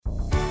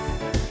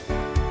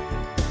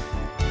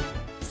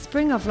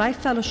Spring of Life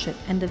Fellowship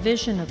and the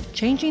vision of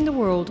changing the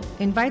world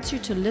invites you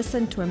to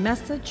listen to a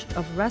message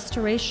of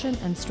restoration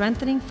and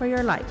strengthening for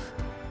your life.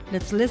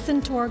 Let's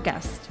listen to our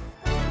guest.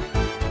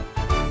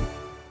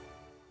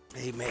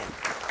 Amen.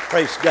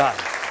 Praise God.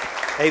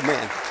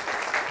 Amen.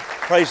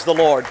 Praise the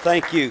Lord.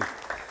 Thank you.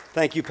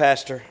 Thank you,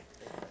 Pastor.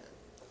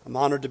 I'm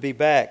honored to be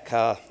back.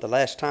 The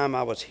last time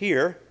I was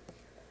here,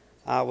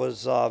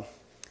 I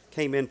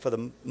came in for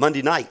the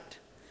Monday night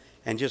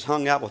and just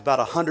hung out with about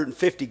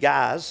 150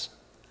 guys.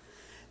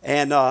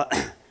 And I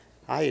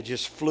had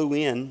just flew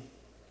in.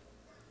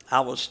 I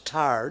was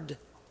tired.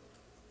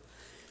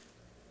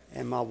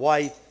 And my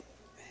wife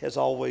has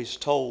always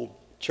told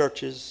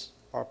churches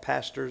or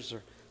pastors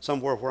or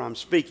somewhere where I'm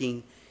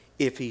speaking,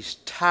 if he's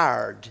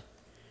tired,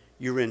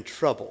 you're in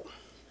trouble.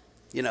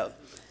 You know.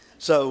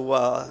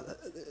 So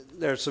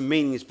there's some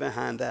meanings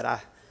behind that.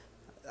 I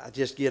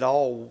just get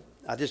all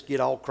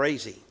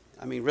crazy.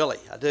 I mean, really,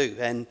 I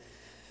do.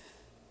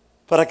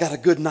 But I got a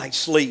good night's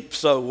sleep,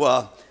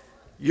 so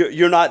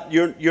you're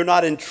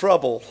not in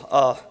trouble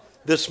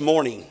this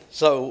morning.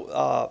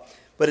 So,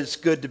 but it's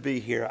good to be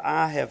here.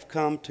 I have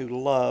come to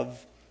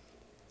love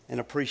and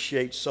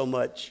appreciate so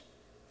much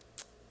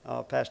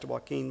Pastor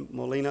Joaquin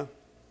Molina.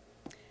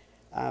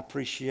 I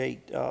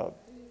appreciate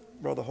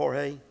Brother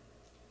Jorge,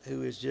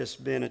 who has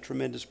just been a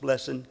tremendous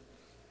blessing.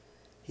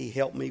 He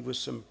helped me with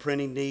some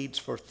printing needs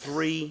for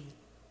 3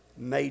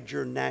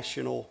 major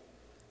national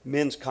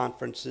men's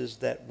conferences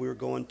that we're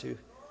going to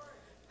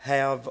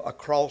have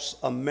across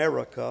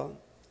America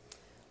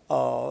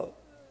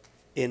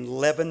in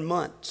 11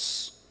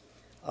 months.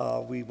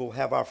 We will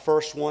have our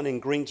first one in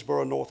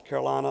Greensboro, North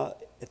Carolina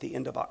at the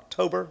end of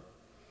October.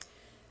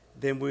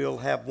 Then we'll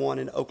have one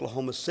in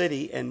Oklahoma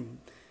City, and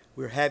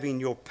we're having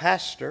your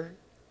pastor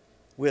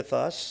with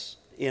us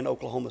in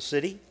Oklahoma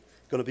City.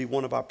 Going to be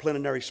one of our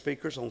plenary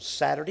speakers on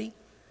Saturday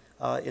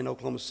in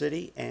Oklahoma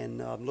City, and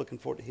I'm looking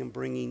forward to him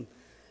bringing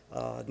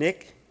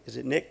Nick. Is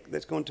it Nick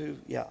that's going to?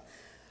 Yeah.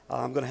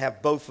 I'm going to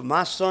have both of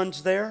my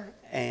sons there,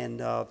 and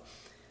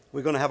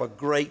we're going to have a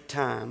great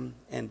time.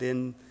 And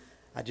then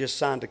I just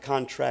signed a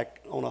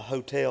contract on a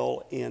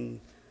hotel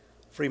in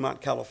Fremont,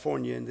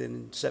 California, and then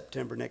in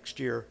September next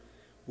year,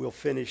 we'll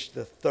finish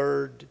the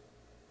 3rd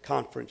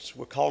conference.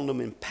 We're calling them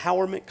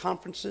empowerment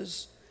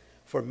conferences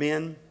for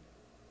men,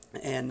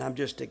 and I'm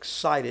just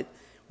excited.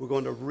 We're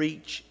going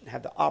to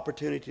have the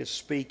opportunity to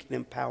speak and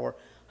empower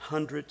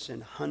hundreds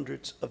and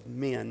hundreds of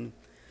men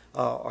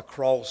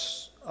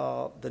across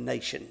the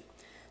nation.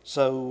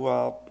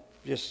 So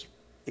just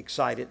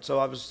excited. So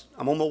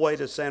I'm on my way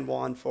to San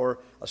Juan for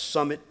a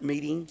summit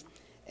meeting,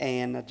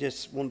 and I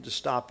just wanted to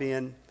stop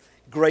in.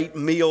 Great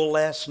meal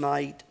last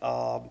night.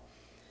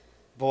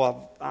 Boy,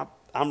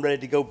 I'm ready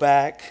to go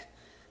back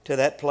to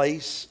that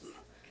place,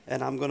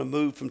 and I'm going to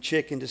move from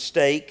chicken to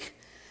steak.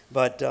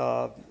 But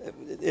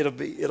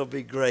it'll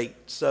be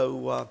great.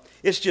 So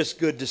it's just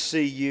good to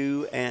see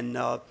you and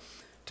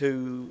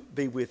to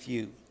be with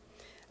you.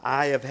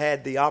 I have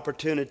had the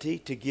opportunity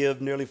to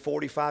give nearly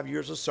 45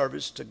 years of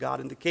service to God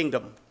in the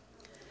kingdom,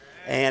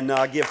 and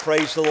give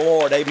praise to the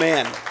Lord.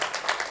 Amen.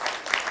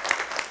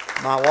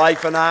 My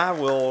wife and I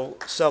will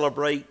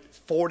celebrate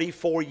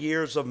 44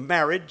 years of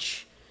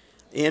marriage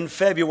in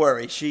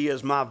February. She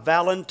is my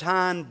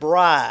Valentine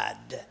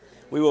bride.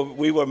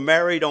 We were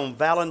married on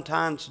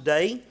Valentine's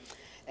Day.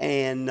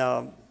 And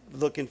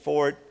looking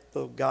forward,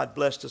 God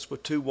blessed us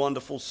with 2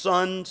 wonderful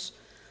sons.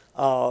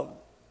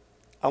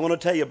 I want to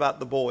tell you about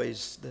the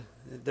boys.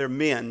 They're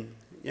men,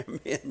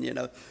 you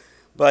know.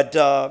 But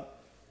I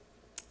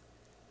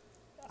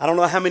don't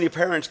know how many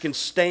parents can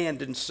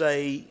stand and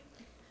say,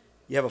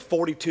 you have a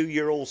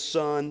 42-year-old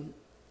son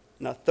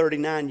and a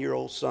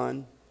 39-year-old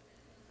son,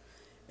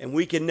 and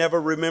we can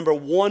never remember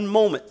one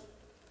moment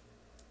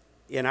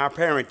in our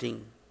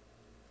parenting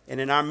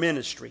and in our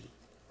ministry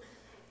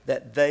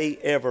that they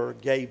ever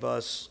gave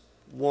us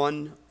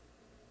one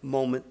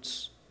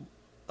moment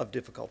of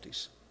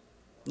difficulties.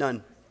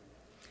 None.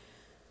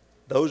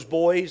 Those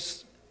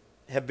boys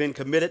have been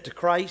committed to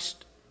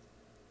Christ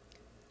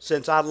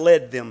since I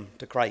led them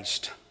to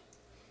Christ.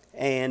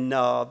 And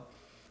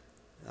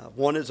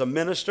one is a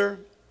minister,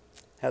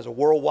 has a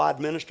worldwide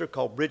minister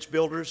called Bridge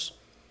Builders,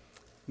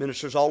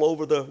 ministers all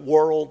over the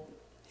world.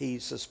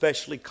 He's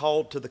especially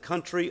called to the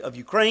country of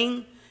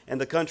Ukraine and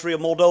the country of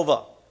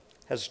Moldova.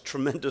 Has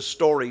tremendous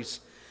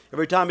stories.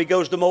 Every time he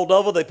goes to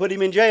Moldova, they put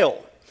him in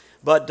jail.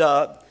 But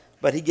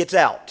he gets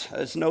out.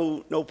 It's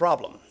no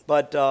problem.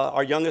 But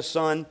our youngest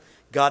son,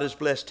 God has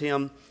blessed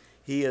him.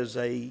 He is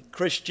a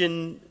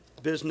Christian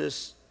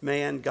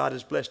businessman. God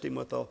has blessed him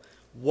with a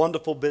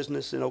wonderful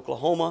business in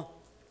Oklahoma,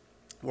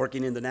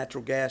 working in the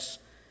natural gas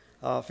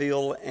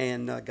field,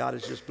 and God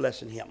is just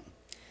blessing him.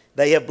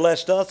 They have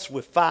blessed us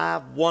with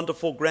 5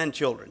 wonderful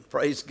grandchildren.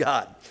 Praise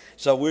God.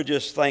 So we're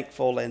just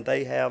thankful, and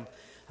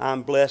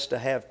I'm blessed to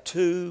have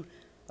 2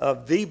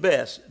 of the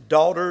best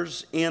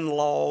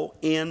daughters-in-law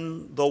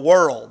in the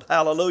world.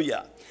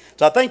 Hallelujah.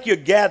 So I think you're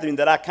gathering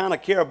that I kind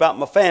of care about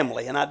my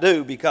family, and I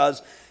do,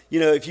 because, you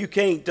know, if you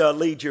can't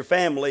lead your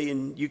family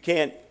and you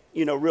can't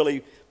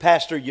really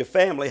pastor your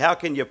family. How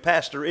can you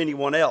pastor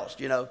anyone else?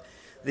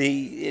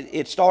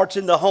 It starts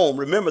in the home.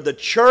 Remember, the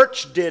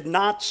church did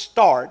not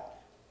start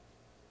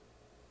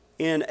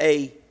in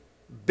a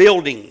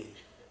building.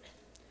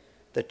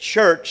 The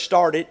church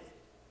started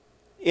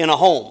in a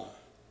home.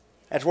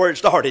 That's where it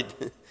started,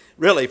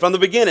 really, from the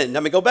beginning.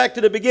 Let me go back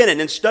to the beginning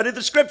and study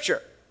the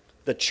scripture.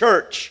 The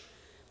church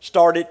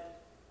started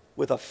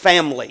with a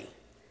family.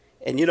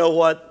 And you know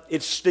what?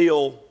 It's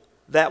still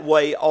that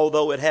way,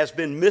 although it has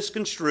been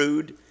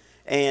misconstrued.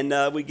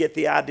 And we get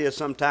the idea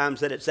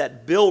sometimes that it's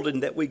that building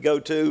that we go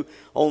to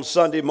on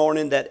Sunday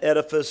morning, that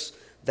edifice,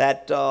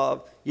 that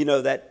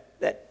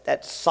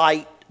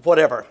site,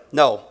 whatever.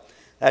 No,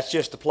 that's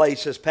just a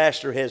place, as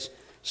Pastor has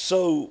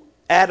so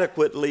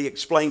adequately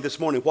explained this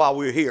morning, while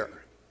we're here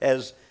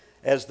as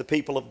the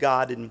people of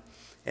God. And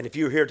if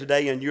you're here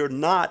today and you're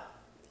not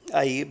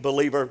a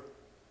believer,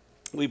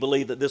 we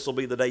believe that this will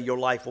be the day your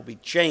life will be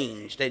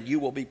changed and you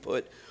will be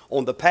put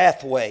on the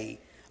pathway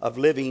of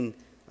living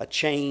a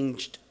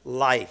changed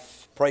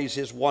life. Praise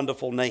his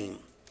wonderful name.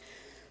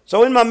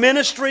 So in my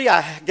ministry,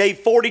 I gave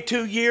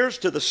 42 years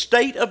to the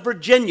state of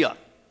Virginia.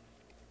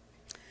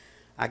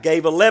 I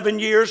gave 11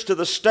 years to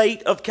the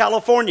state of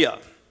California.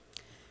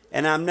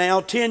 And I'm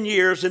now 10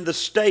 years in the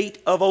state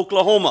of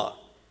Oklahoma.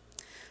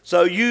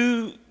 So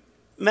you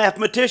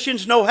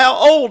mathematicians know how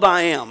old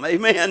I am.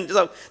 Amen.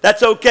 So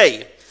that's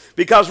okay.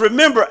 Because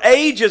remember,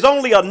 age is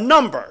only a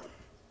number.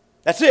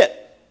 That's it.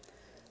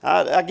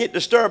 I get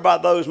disturbed by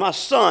those. My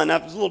son, I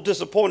was a little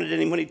disappointed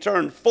in him when he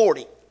turned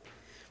 40.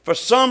 For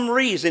some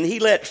reason, he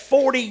let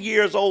 40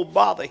 years old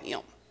bother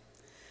him.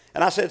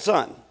 And I said,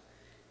 son,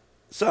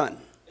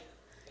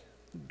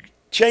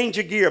 change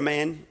your gear,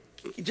 man.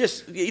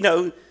 Just,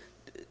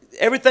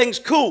 everything's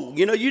cool.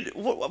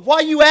 Why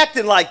are you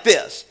acting like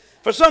this?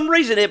 For some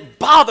reason, it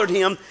bothered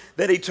him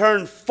that he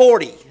turned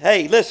 40.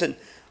 Hey, listen,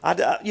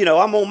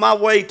 I'm on my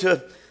way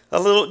to a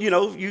little,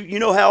 you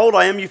know how old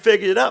I am. You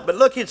figured it out. But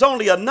look, it's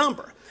only a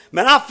number.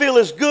 Man, I feel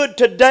as good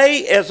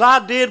today as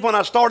I did when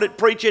I started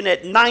preaching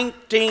at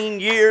 19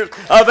 years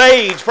of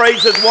age.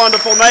 Praise his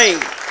wonderful name.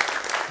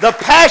 The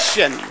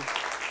passion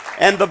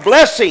and the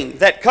blessing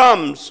that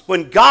comes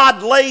when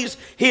God lays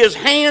his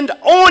hand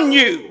on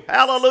you.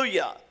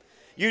 Hallelujah.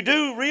 You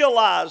do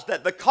realize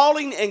that the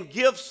calling and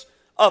gifts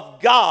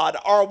of God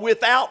are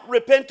without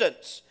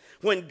repentance.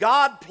 When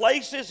God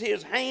places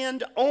his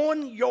hand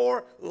on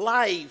your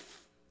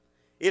life,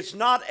 it's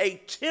not a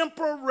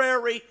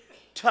temporary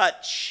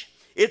touch.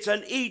 It's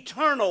an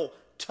eternal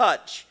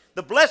touch.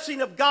 The blessing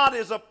of God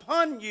is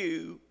upon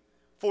you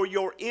for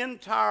your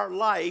entire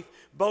life,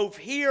 both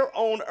here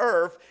on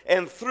earth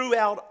and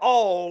throughout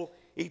all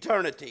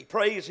eternity.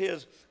 Praise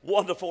his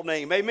wonderful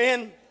name.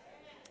 Amen?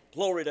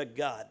 Glory to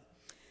God.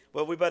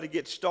 Well, we better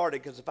get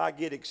started, because if I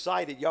get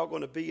excited, y'all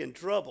going to be in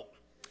trouble.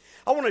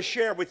 I want to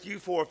share with you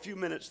for a few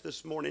minutes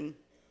this morning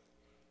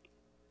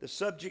the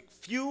subject,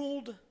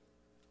 fueled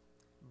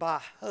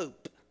by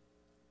hope.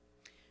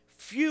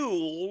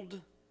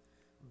 Fueled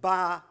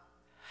by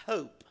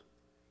hope.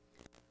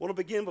 I want to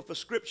begin with a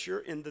scripture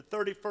in the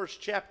 31st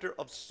chapter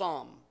of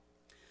Psalm.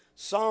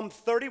 Psalm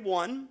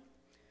 31,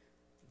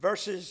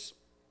 verses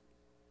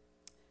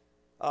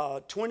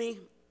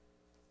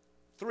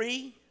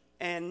 23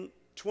 and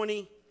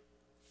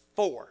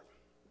 24.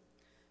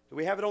 Do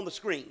we have it on the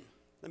screen?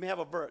 Let me have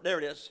a verse. There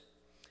it is.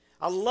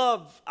 I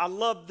love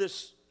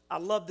this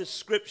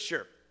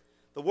scripture.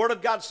 The Word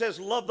of God says,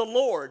 love the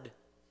Lord,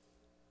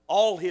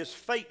 all his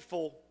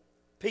faithful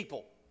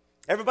people.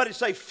 Everybody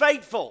say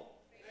faithful.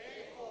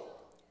 Faithful.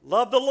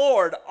 Love the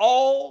Lord,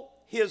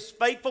 all his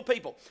faithful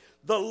people.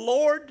 The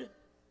Lord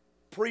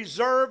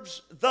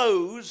preserves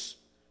those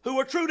who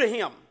are true to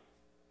him,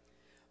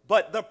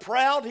 but the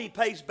proud he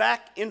pays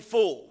back in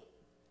full.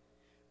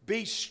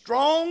 Be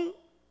strong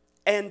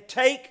and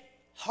take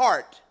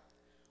heart,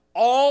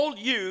 all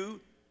you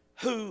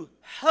who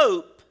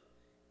hope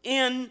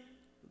in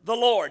the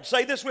Lord.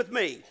 Say this with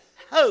me.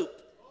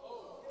 Hope.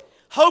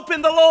 Hope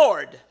in the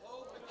Lord.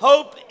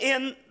 Hope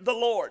in the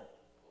Lord.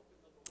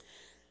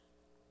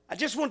 I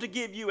just want to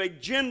give you a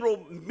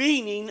general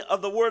meaning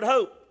of the word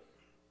hope.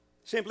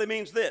 Simply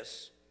means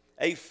this: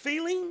 a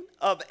feeling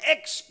of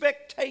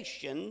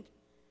expectation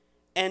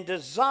and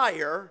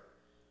desire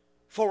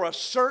for a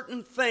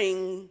certain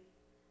thing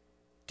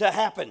to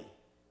happen.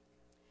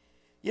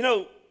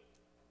 No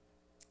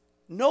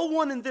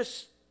one in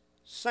this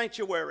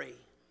sanctuary,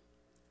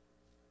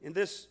 in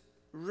this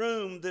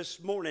room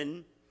this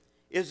morning,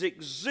 is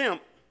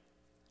exempt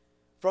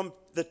from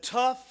the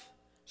tough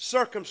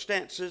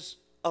circumstances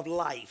of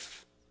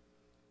life.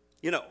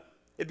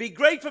 It'd be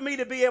great for me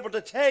to be able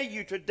to tell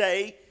you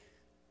today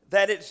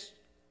that it's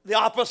the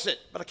opposite,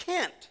 but I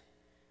can't.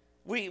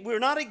 We're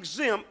not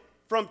exempt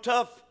from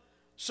tough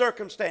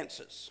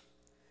circumstances.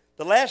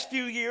 The last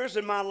few years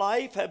in my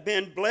life have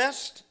been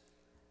blessed.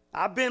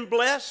 I've been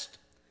blessed.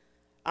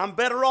 I'm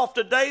better off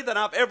today than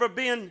I've ever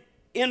been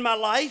in my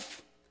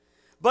life.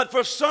 But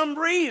for some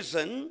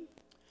reason,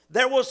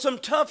 there was some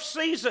tough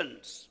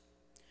seasons.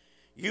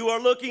 You are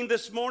looking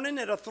this morning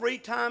at a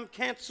 3-time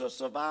cancer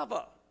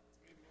survivor.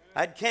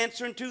 I had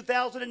cancer in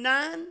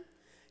 2009,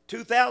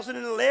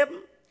 2011,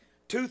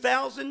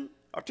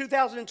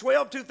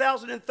 2012,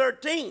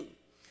 2013.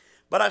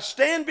 But I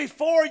stand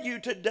before you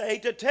today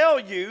to tell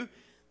you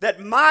that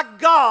my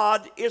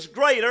God is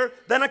greater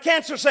than a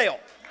cancer cell.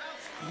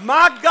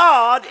 My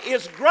God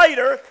is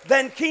greater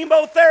than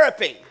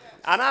chemotherapy.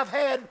 And I've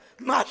had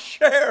my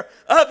share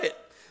of it.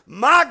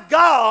 My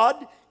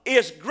God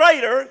is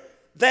greater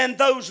than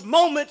those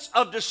moments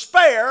of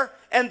despair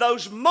and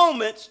those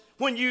moments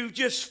when you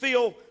just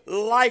feel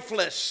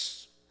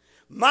lifeless.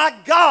 My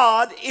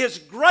God is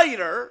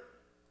greater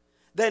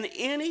than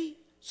any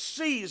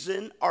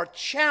season or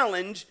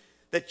challenge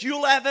that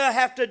you'll ever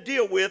have to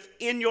deal with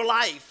in your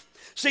life.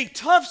 See,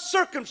 tough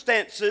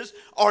circumstances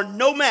are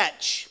no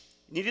match.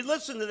 You need to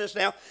listen to this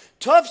now.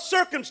 Tough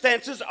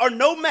circumstances are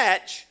no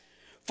match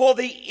for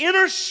the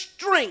inner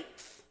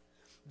strength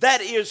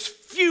that is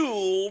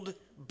fueled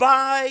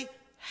by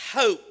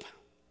hope.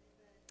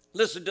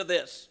 Listen to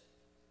this.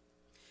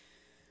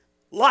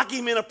 Lock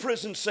him in a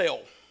prison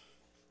cell,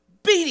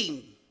 beat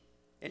him,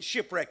 and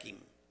shipwreck him,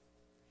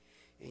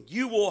 and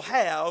you will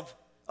have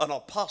an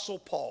Apostle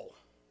Paul.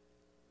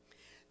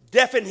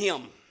 Deafen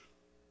him,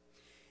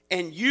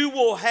 and you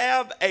will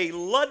have a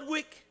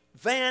Ludwig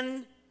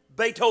van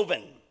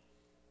Beethoven.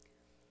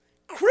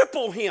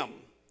 Cripple him,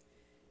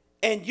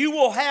 and you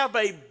will have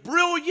a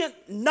brilliant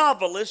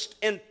novelist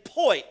and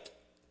poet,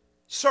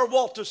 Sir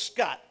Walter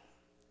Scott.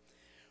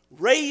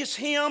 Raise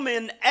him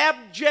in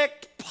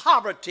abject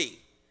poverty,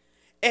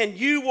 and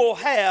you will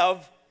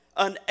have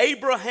an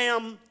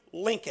Abraham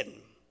Lincoln.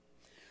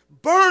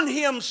 Burn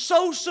him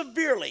so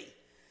severely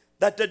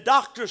that the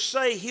doctors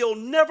say he'll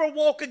never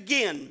walk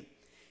again,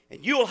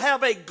 and you'll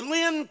have a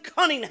Glenn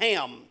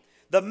Cunningham,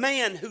 the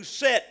man who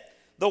set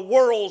the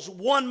world's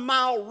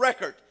 1-mile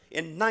record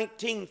in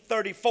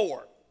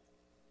 1934.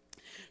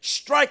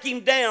 Strike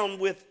him down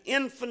with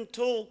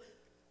infantile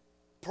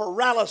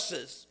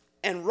paralysis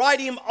and write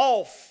him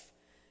off,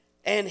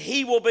 and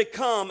he will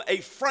become a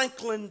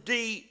Franklin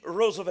D.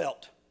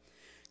 Roosevelt.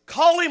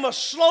 Call him a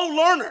slow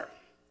learner.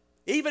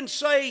 Even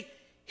say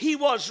he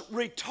was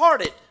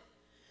retarded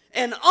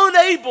and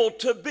unable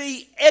to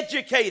be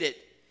educated,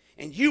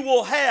 and you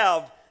will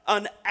have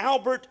an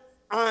Albert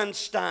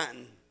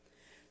Einstein.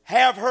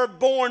 Have her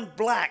born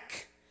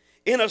black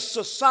in a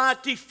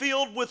society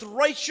filled with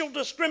racial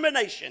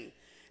discrimination,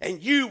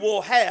 and you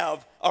will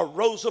have a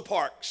Rosa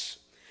Parks.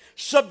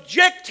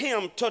 Subject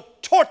him to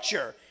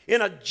torture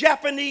in a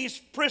Japanese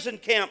prison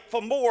camp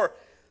for more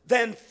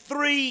than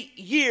 3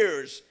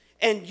 years,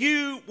 and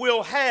you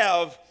will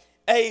have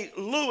a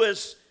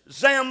Louis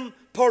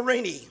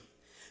Zamperini.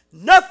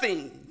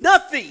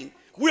 Nothing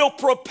will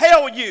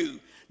propel you.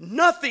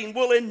 Nothing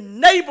will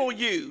enable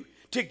you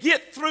to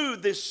get through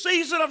this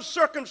season of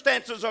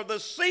circumstances or the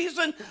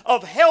season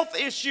of health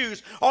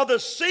issues or the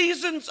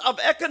seasons of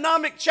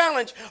economic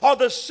challenge or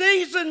the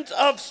seasons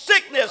of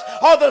sickness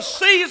or the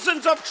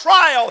seasons of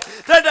trial,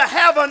 than to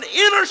have an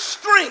inner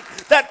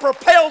strength that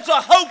propels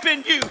a hope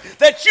in you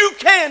that you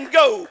can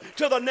go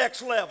to the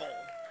next level.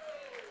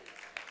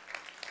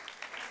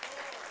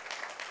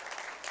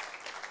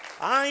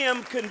 I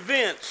am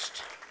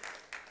convinced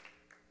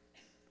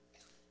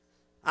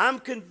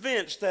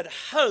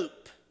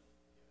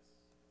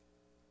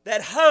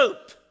that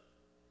hope,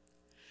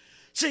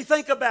 see,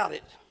 think about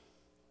it.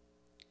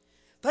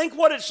 Think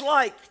what it's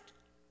like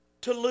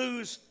to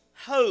lose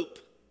hope.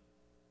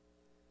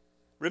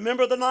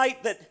 Remember the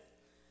night that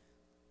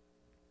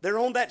they're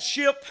on that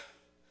ship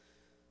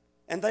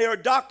and they are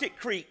docked at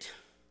Crete.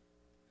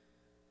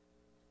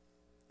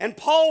 And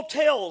Paul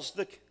tells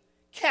the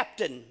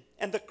captain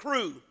and the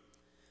crew,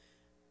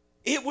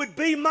 it would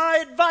be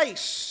my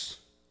advice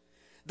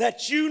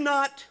that you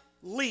not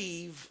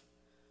leave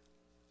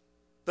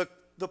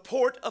the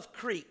port of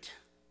Crete.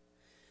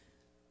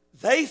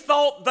 They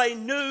thought they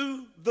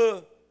knew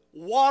the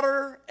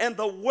water and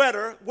the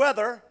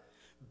weather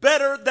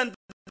better than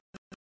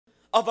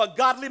of a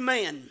godly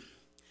man.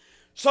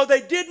 So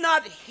they did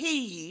not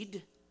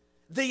heed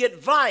the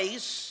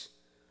advice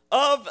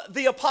of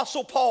the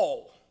Apostle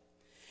Paul.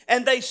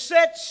 And they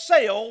set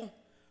sail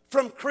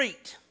from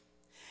Crete.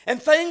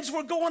 And things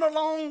were going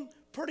along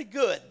pretty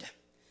good.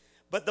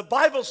 But the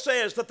Bible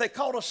says that they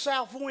caught a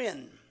south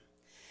wind.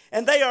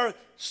 And they are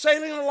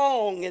sailing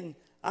along, and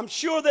I'm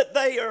sure that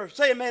they are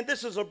saying, man,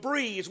 this is a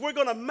breeze. We're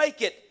going to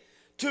make it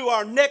to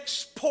our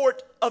next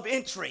port of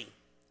entry.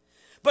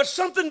 But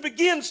something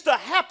begins to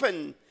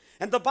happen,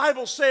 and the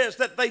Bible says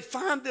that they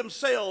find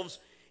themselves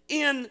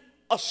in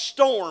a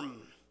storm.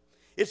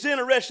 It's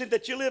interesting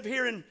that you live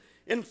here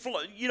in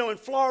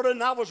Florida,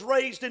 and I was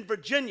raised in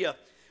Virginia.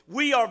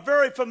 We are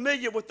very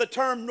familiar with the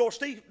term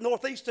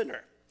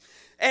northeasterner.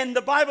 And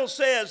the Bible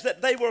says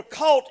that they were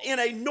caught in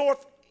a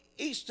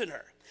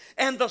northeasterner.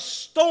 And the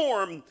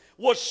storm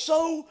was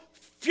so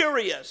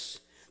furious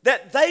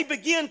that they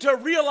began to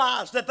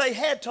realize that they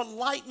had to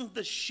lighten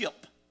the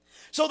ship.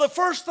 So the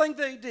first thing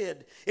they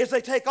did is they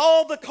take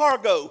all the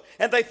cargo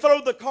and they throw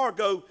the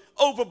cargo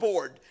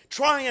overboard,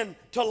 trying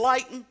to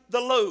lighten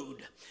the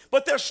load.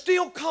 But they're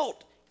still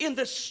caught in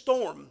this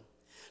storm.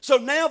 So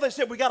now they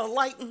said, we got to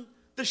lighten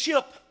the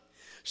ship.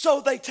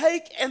 So they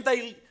take and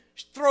they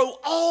throw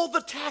all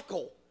the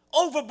tackle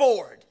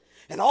overboard.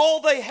 And all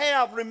they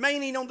have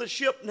remaining on the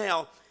ship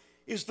now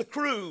is the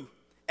crew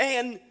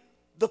and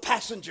the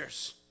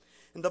passengers.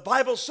 And the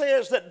Bible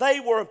says that they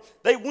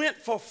went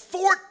for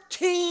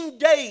 14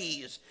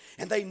 days,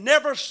 and they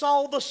never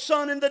saw the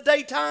sun in the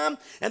daytime,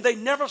 and they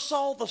never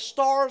saw the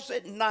stars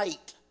at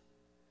night.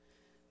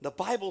 The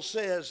Bible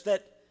says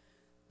that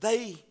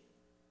they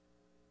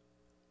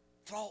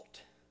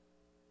thought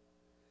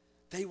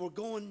they were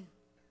going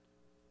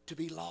to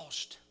be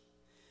lost.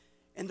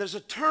 And there's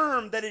a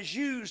term that is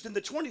used in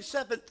the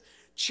 27th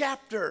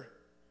chapter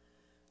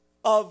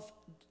of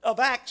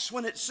Acts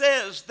when it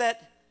says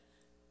that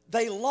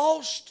they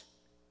lost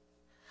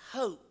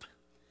hope.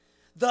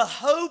 The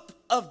hope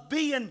of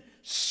being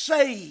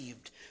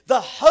saved. The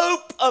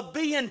hope of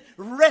being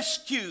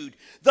rescued.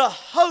 The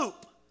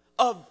hope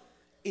of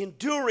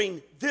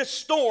enduring this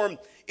storm.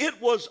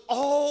 It was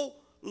all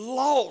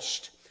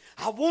lost.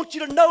 I want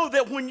you to know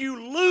that when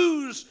you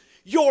lose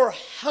your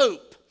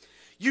hope,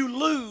 you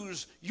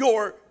lose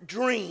your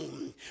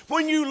dream.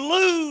 When you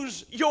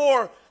lose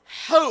your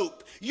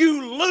hope,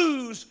 you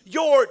lose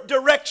your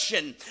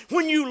direction.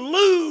 When you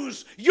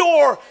lose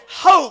your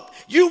hope,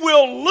 you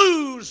will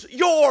lose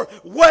your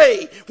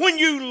way. When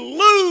you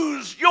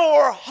lose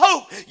your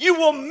hope, you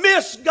will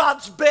miss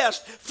God's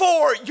best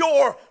for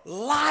your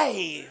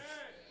life.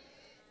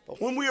 But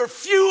when we are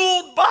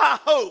fueled by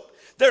hope,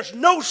 there's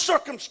no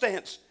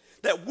circumstance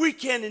that we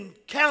can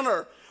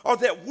encounter or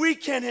that we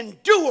can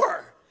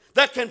endure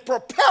that can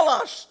propel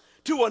us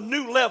to a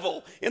new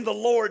level in the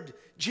Lord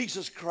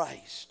Jesus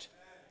Christ.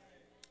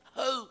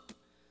 Hope.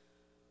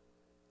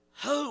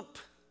 Hope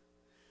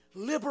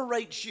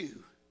liberates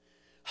you.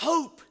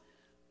 Hope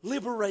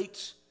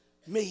liberates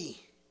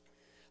me.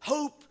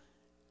 Hope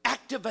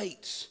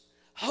activates.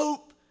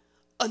 Hope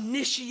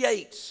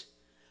initiates.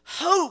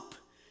 Hope.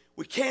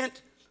 We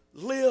can't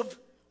live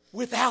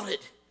without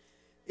it.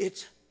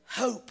 It's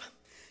hope.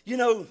 You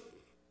know,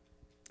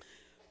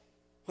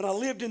 when I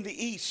lived in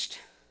the East,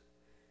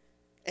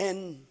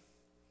 and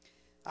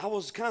I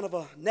was kind of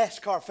a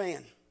NASCAR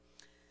fan.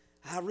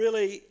 I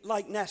really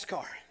like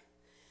NASCAR.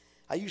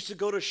 I used to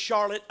go to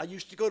Charlotte. I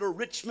used to go to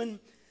Richmond.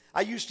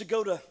 I used to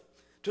go to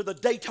the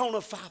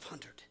Daytona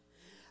 500.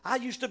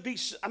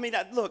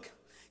 Look,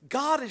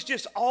 God has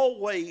just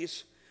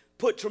always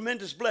put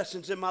tremendous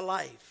blessings in my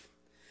life.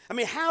 I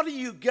mean, how do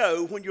you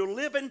go when you're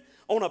living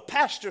on a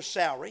pastor's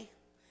salary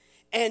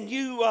and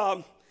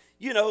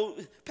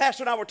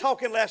Pastor and I were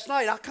talking last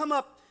night. I come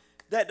up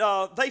that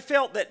they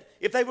felt that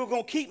if they were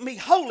going to keep me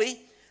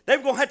holy, they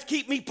were going to have to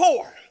keep me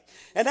poor.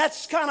 And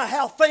that's kind of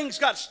how things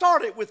got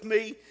started with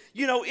me,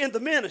 in the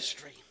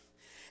ministry.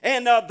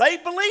 And they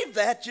believed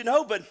that,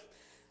 but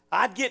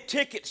I'd get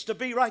tickets to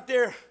be right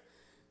there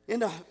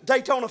in the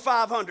Daytona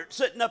 500,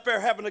 sitting up there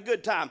having a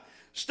good time,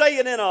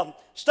 staying in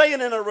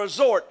a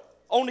resort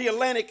on the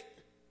Atlantic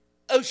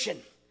Ocean.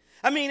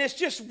 I mean, it's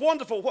just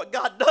wonderful what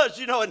God does,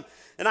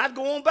 and I'd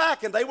go on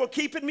back, and they were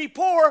keeping me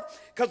poor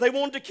because they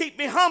wanted to keep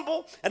me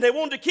humble, and they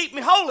wanted to keep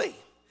me holy.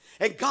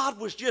 And God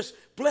was just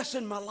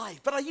blessing my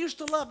life. But I used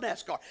to love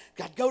NASCAR.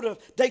 I'd go to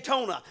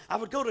Daytona. I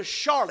would go to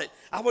Charlotte.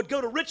 I would go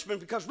to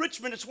Richmond because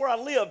Richmond is where I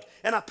lived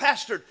and I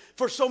pastored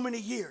for so many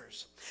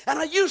years. And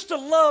I used to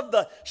love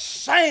the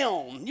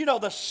sound,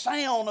 the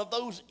sound of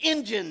those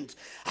engines.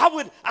 I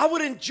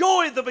would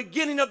enjoy the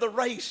beginning of the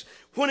race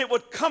when it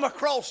would come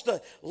across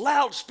the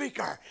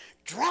loudspeaker.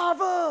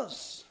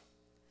 Drivers,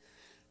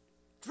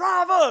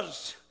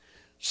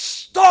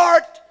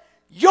 start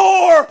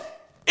your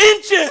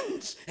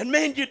engines. And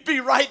man, you'd be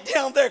right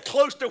down there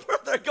close to where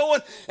they're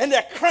going, and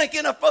they're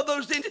cranking up all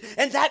those engines,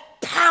 and that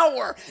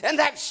power and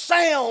that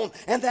sound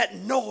and that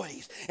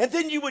noise. And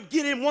then you would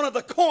get in one of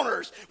the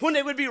corners when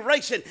they would be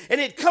racing,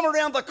 and it'd come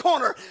around the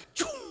corner,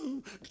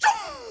 zoom,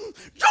 zoom,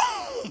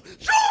 zoom,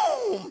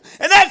 zoom,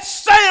 and that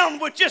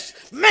sound would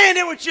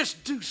it would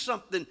just do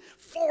something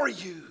for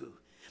you.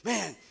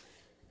 Man,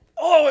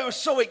 it was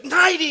so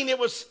igniting. It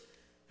was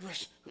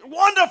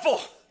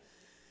wonderful.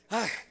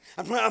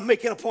 I'm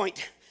making a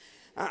point.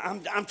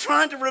 I'm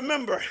trying to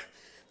remember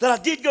that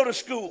I did go to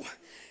school,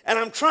 and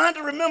I'm trying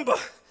to remember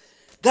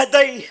that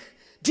they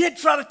did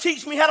try to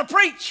teach me how to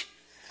preach,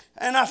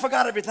 and I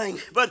forgot everything,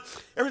 but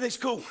everything's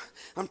cool.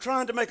 I'm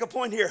trying to make a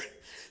point here.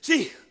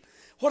 See,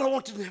 what I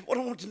want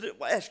to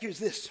ask you is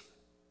this: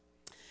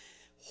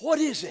 what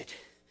is it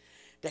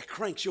that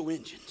cranks your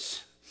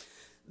engines?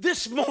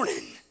 This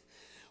morning,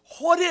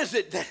 what is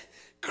it that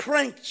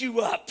cranked you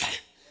up?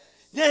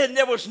 Then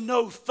there was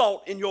no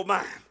thought in your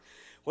mind.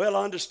 Well,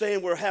 I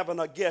understand we're having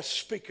a guest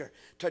speaker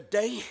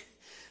today,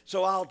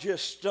 so I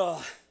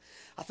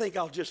think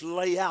I'll just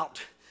lay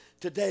out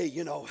today,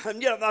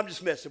 I'm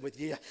just messing with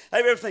you. Hey,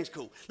 everything's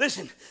cool.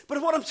 Listen,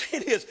 but what I'm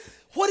saying is,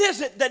 what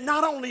is it that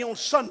not only on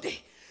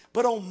Sunday,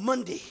 but on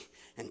Monday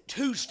and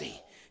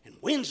Tuesday and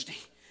Wednesday,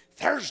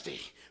 Thursday,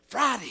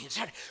 Friday, and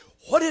Saturday,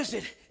 what is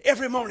it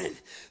every morning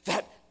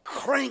that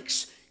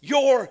cranks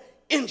your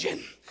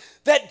engine,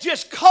 that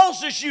just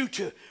causes you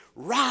to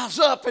rise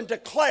up and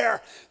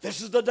declare,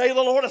 this is the day the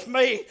Lord hath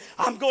made.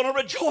 I'm going to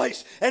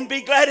rejoice and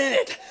be glad in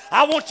it.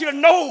 I want you to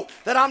know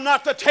that I'm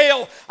not the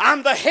tail,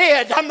 I'm the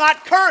head. I'm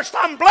not cursed,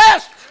 I'm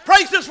blessed.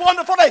 Praise this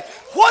wonderful day.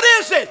 What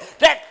is it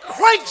that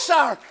cranks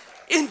our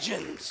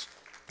engines,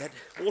 that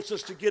wants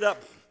us to get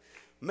up,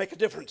 make a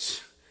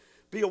difference,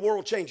 be a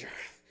world changer,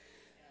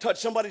 touch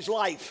somebody's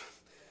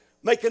life,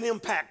 make an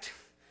impact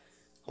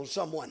on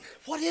someone?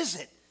 What is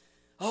it?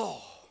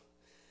 Oh,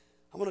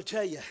 I'm going to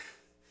tell you,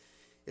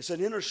 it's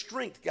an inner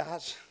strength,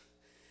 guys,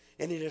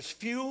 and it is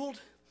fueled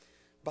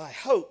by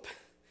hope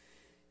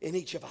in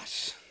each of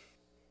us.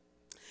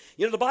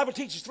 You know, the Bible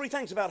teaches three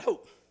things about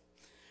hope.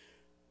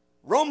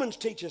 Romans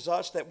teaches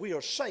us that we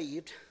are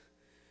saved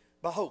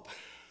by hope.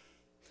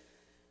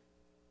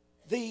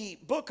 The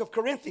book of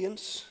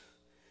Corinthians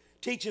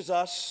teaches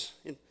us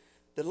in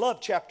the love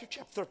chapter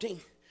 13,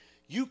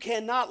 you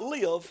cannot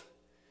live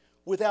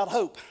without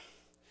hope.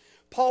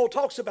 Paul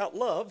talks about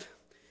love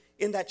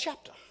in that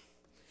chapter.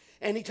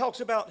 And he talks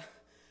about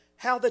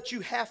how that you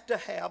have to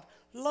have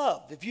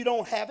love. If you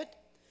don't have it,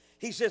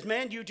 he says,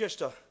 man, you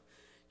just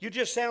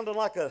sounding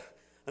like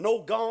an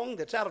old gong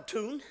that's out of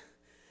tune.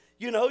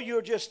 You know,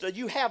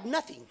 you have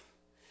nothing.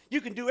 You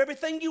can do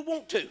everything you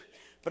want to.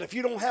 But if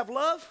you don't have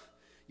love,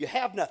 you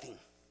have nothing.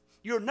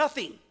 You're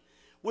nothing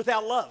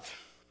without love.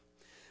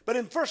 But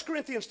in 1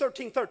 Corinthians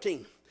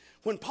 13:13,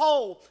 when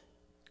Paul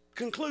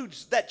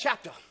concludes that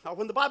chapter, or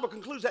when the Bible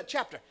concludes that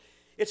chapter,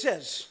 it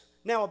says,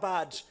 now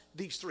abides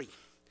these three: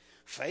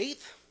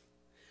 faith,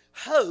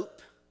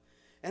 hope,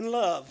 and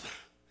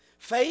love.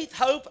 Faith,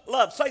 hope,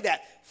 love. Say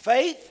that.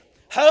 Faith,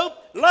 hope,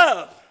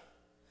 love.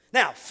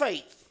 Now,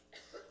 faith.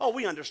 Oh,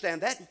 we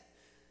understand that.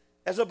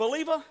 As a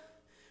believer,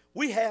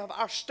 we have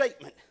our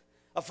statement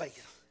of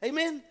faith.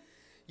 Amen?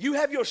 You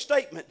have your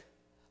statement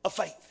of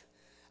faith.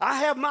 I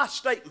have my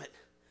statement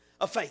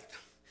of faith.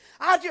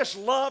 I just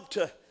love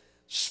to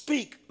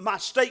speak my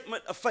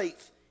statement of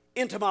faith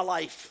into my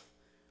life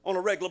on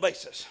a regular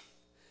basis.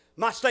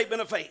 My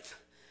statement of faith.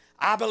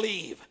 I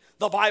believe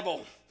the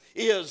Bible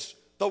is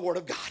the Word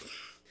of God.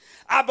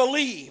 I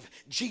believe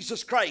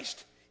Jesus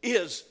Christ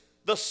is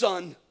the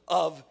Son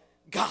of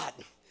God.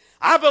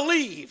 I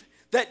believe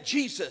that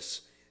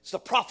Jesus is the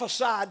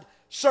prophesied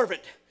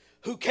servant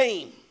who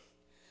came,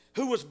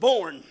 who was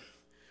born,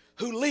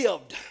 who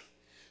lived,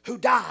 who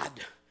died,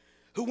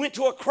 who went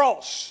to a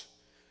cross,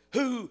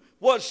 who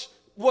was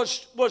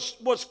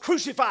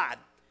crucified,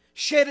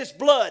 shed his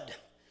blood,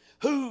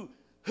 who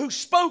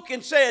spoke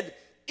and said,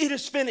 it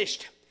is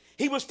finished.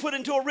 He was put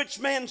into a rich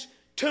man's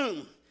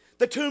tomb.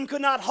 The tomb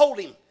could not hold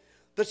him.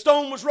 The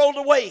stone was rolled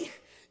away.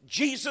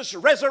 Jesus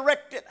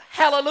resurrected,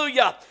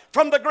 hallelujah,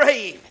 from the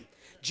grave.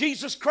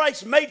 Jesus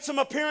Christ made some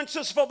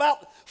appearances for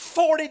about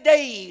 40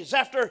 days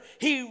after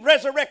he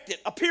resurrected,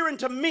 appearing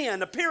to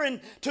men,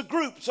 appearing to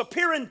groups,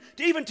 appearing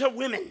even to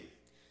women.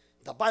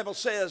 The Bible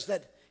says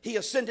that he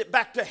ascended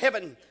back to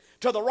heaven,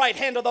 to the right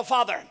hand of the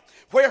Father,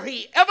 where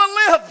he ever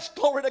lives,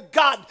 glory to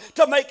God,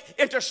 to make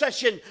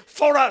intercession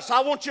for us.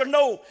 I want you to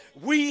know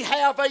we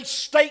have a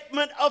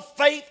statement of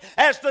faith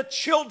as the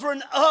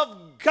children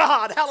of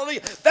God.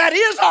 Hallelujah. That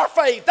is our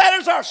faith. That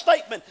is our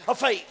statement of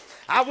faith.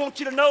 I want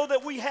you to know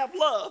that we have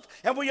love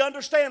and we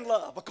understand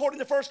love. According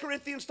to 1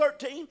 Corinthians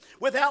 13,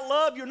 without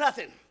love, you're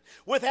nothing.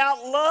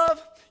 Without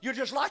love, you're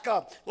just like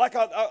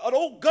an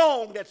old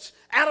gong that's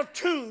out of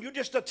tune. You're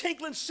just a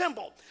tinkling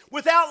cymbal.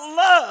 Without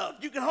love,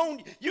 you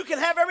can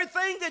have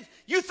everything that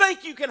you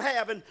think you can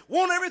have and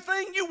want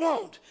everything you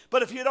want.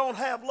 But if you don't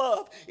have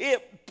love,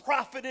 it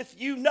profiteth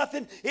you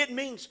nothing. It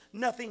means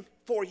nothing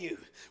for you.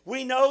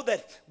 We know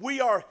that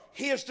we are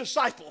his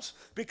disciples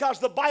because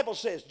the Bible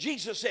says,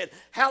 Jesus said,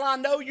 how I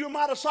know you're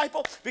my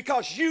disciple?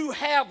 Because you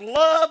have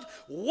love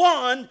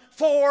one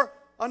for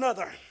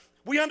another.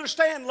 We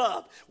understand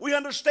love. We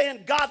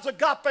understand God's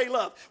agape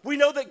love. We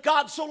know that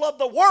God so loved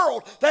the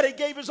world that he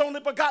gave his only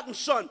begotten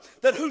Son,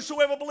 that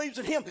whosoever believes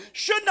in him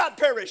should not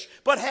perish,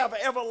 but have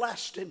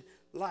everlasting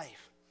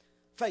life.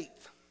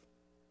 Faith,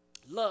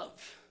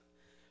 love.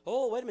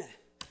 Oh, wait a minute.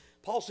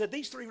 Paul said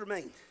these three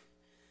remain.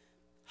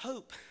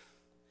 Hope.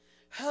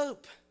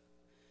 Hope.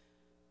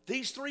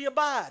 These three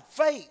abide.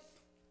 Faith,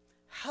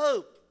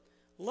 hope,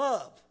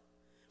 love.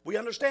 We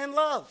understand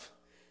love.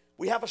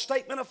 We have a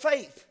statement of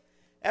faith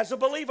as a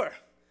believer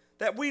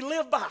that we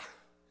live by,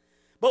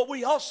 but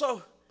we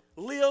also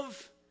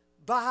live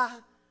by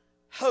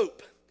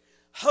hope.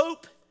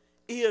 Hope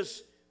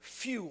is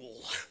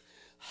fuel.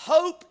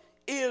 Hope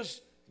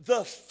is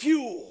the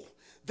fuel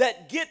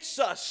that gets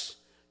us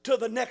to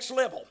the next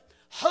level.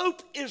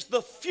 Hope is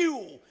the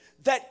fuel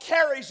that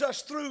carries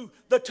us through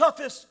the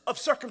toughest of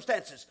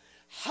circumstances.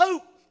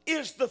 Hope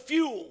is the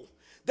fuel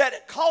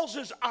that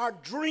causes our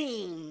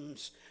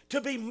dreams to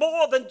be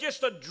more than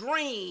just a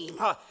dream.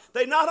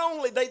 They not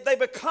only, they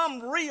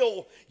become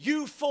real.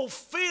 You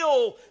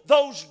fulfill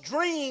those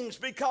dreams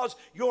because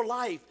your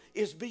life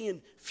is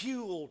being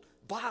fueled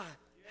by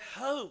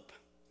hope.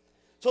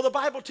 So the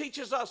Bible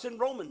teaches us in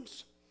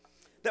Romans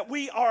that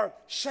we are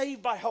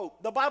saved by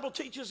hope. The Bible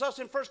teaches us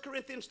in 1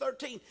 Corinthians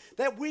 13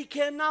 that we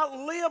cannot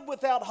live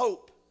without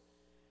hope.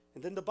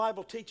 And then the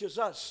Bible teaches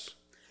us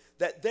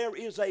that there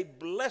is a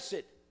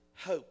blessed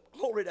hope.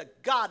 Glory to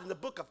God. In the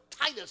book of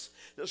Titus,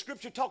 the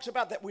scripture talks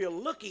about that we are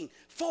looking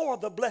for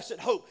the blessed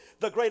hope,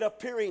 the great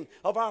appearing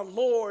of our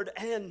Lord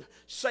and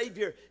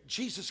Savior,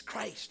 Jesus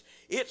Christ.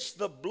 It's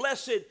the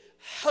blessed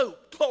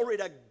hope, glory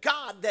to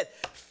God, that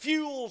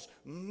fuels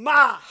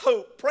my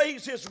hope.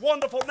 Praise his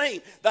wonderful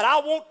name, that I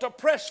want to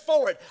press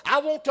forward. I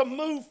want to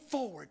move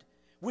forward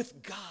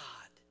with God.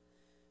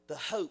 The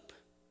hope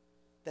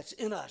that's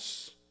in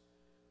us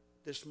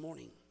this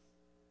morning.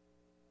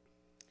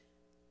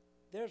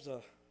 There's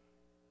a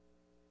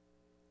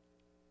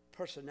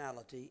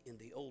personality in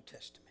the Old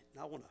Testament.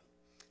 And I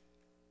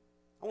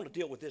want to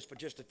deal with this for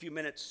just a few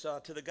minutes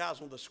to the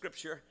guys on the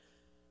scripture.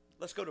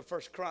 Let's go to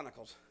 1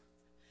 Chronicles.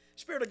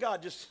 Spirit of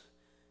God just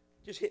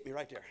hit me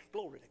right there.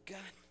 Glory to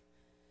God.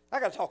 I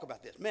got to talk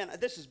about this. Man,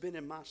 this has been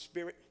in my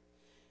spirit.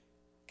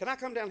 Can I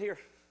come down here?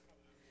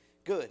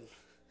 Good.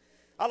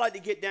 I like to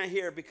get down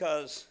here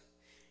because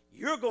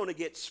you're going to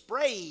get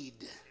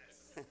sprayed.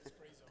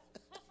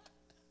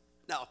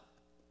 No.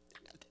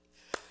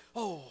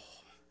 Oh,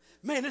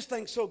 man, this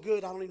thing's so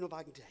good, I don't even know if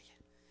I can tell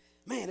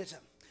you. Man,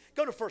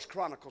 go to 1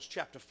 Chronicles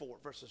chapter 4,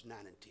 verses 9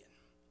 and 10.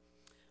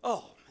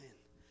 Oh, man,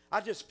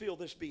 I just feel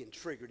this being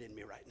triggered in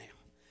me right now.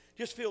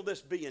 Just feel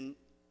this being,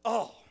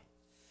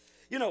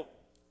 you know,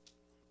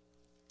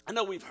 I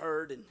know we've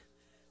heard and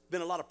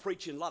been a lot of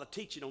preaching, a lot of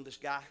teaching on this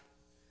guy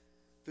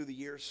through the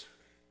years.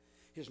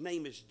 His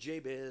name is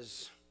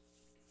Jabez.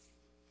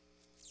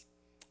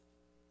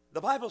 The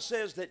Bible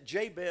says that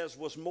Jabez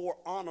was more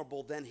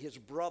honorable than his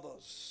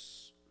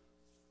brothers.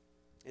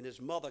 And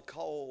his mother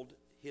called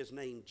his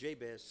name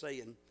Jabez,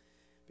 saying,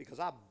 because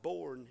I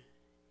born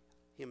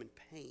him in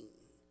pain.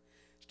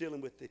 It's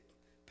dealing with the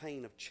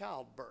pain of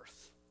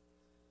childbirth.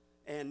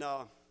 And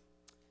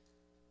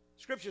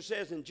Scripture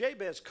says, and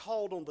Jabez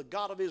called on the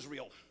God of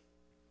Israel,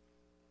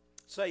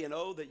 saying,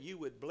 oh, that you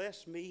would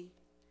bless me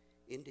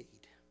indeed,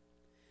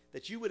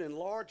 that you would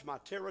enlarge my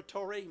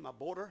territory, my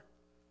border,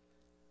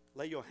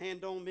 lay your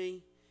hand on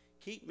me,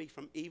 keep me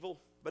from evil.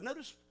 But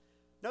notice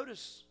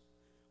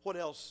what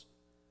else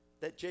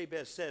that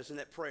Jabez says in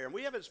that prayer. And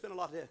we haven't spent a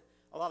lot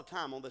of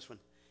time on this one.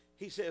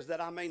 He says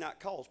that I may not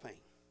cause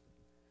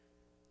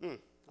pain.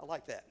 I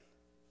like that.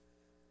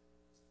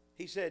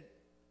 He said,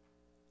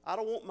 I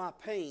don't want my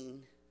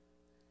pain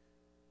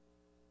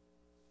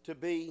to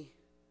be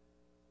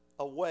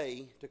a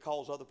way to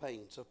cause other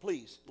pain. So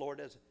please, Lord,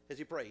 as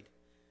he prayed,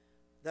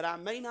 that I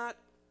may not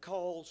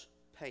cause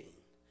pain.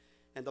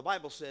 And the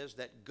Bible says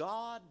that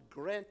God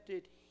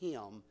granted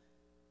him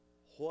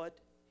what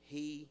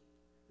he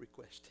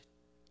requested.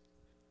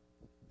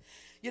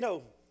 You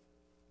know,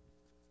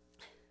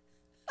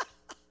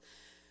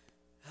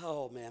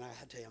 oh man, I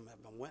tell you,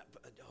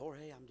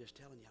 Jorge, I'm just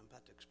telling you, I'm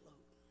about to explode.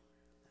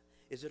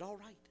 Is it all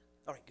right?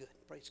 All right, good.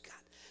 Praise God.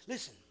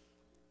 Listen,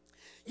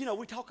 you know,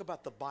 we talk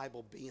about the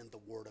Bible being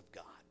the Word of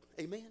God.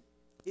 Amen?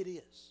 It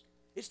is.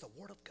 It's the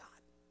Word of God.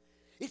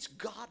 It's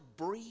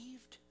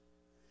God-breathed,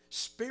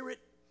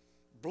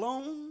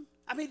 Spirit-blown.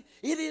 I mean,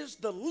 it is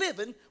the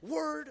living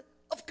Word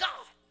of God.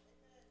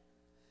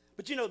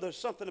 But you know, there's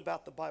something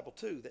about the Bible,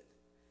 too, that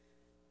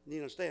you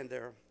understand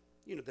there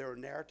are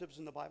narratives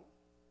in the Bible.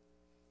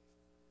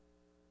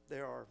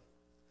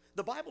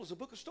 The Bible is a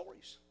book of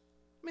stories.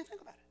 I mean,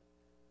 think about it.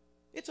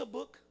 It's a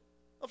book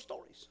of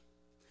stories.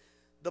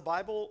 The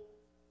Bible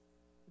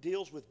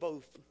deals with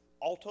both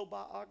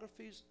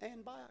autobiographies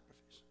and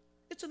biographies.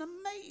 It's an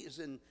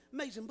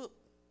amazing book.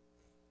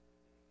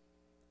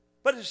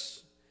 But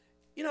it's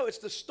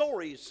the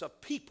stories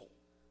of people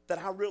that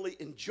I really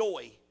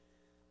enjoy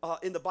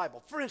in the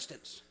Bible. For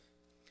instance,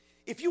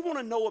 if you want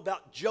to know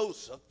about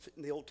Joseph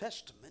in the Old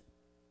Testament,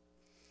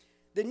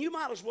 then you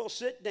might as well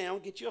sit down,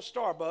 get you a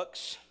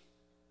Starbucks,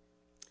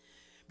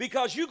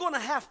 because you're going to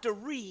have to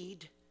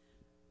read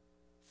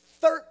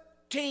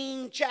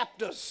 13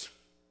 chapters.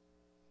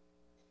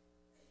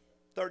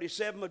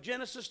 37 of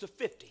Genesis to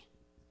 50.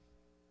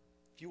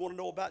 If you want to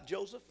know about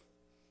Joseph,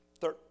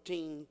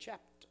 13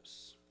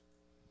 chapters.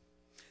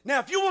 Now,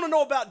 if you want to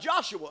know about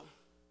Joshua,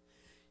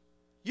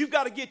 you've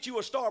got to get you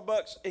a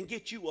Starbucks and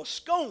get you a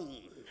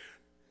scone,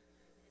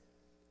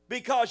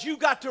 because you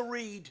got to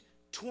read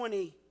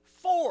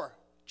 24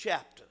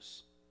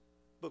 chapters,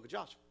 book of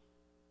Joshua,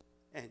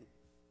 and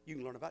you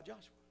can learn about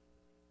Joshua.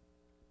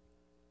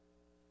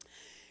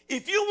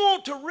 If you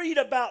want to read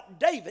about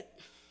David,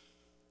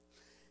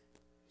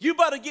 you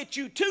better get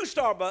you 2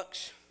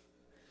 Starbucks,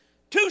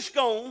 2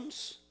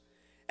 scones,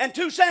 and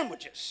 2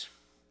 sandwiches.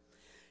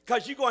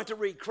 Because you're going to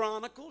read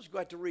Chronicles, you're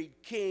going to read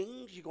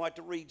Kings, you're going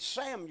to read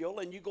Samuel,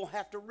 and you're going to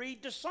have to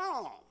read the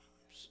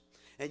Psalms.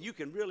 And you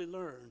can really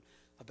learn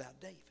about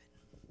David.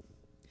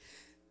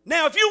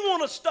 Now, if you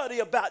want to study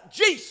about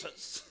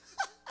Jesus,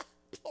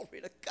 glory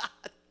to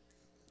God,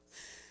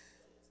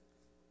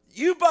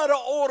 you better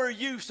order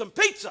you some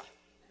pizza.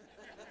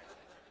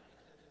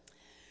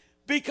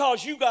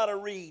 Because you got to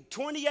read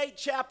 28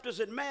 chapters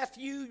in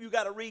Matthew, you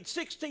got to read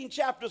 16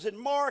 chapters in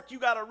Mark, you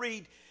got to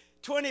read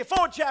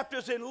 24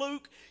 chapters in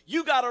Luke,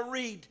 you got to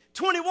read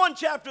 21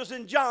 chapters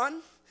in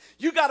John,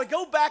 You got to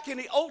go back in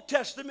the Old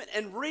Testament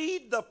and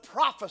read the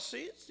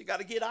prophecies. You got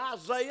to get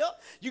Isaiah.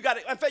 In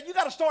fact, you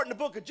got to start in the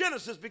book of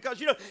Genesis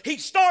because, he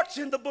starts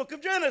in the book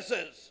of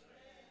Genesis.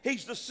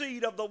 He's the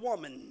seed of the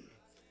woman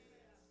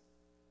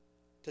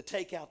to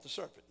take out the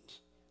serpent,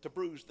 to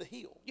bruise the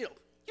heel. You know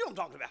what I'm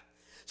talking about.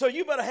 So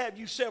you better have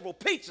you several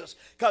pizzas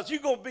because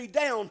you're going to be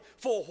down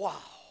for a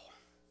while.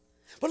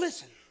 But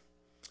listen,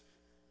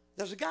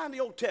 there's a guy in the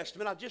Old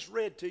Testament I just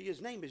read to you.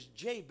 His name is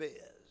Jabez.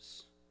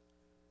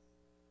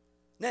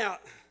 Now,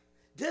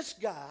 this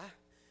guy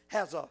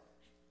has a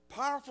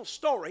powerful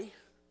story.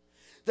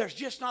 There's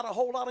just not a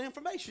whole lot of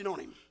information on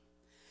him.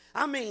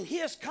 I mean,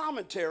 his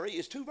commentary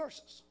is 2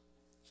 verses.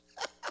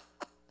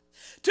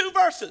 2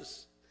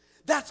 verses.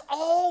 That's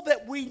all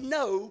that we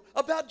know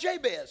about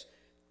Jabez.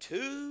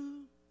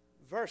 2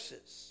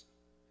 verses.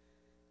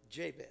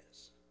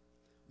 Jabez,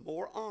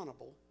 more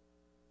honorable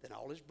than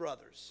all his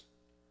brothers.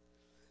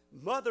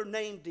 Mother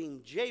named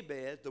him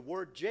Jabez. The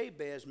word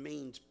Jabez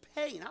means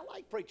pain. I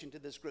like preaching to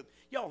this group.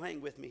 Y'all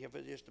hang with me here for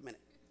just a minute.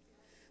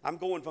 I'm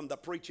going from the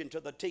preaching to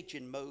the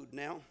teaching mode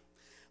now.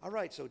 All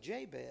right, so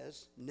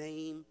Jabez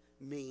name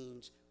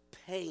means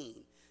pain.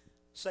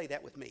 Say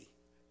that with me.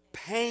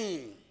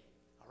 Pain.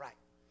 All right.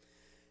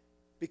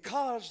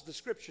 Because the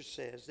scripture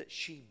says that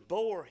she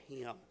bore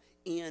him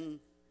in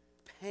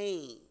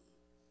pain.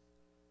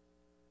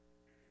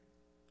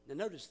 Now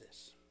notice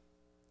this.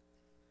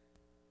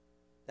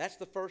 That's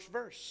the first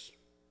verse.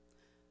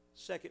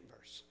 Second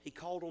verse. He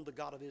called on the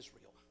God of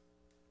Israel.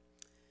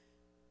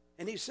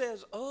 And he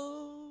says,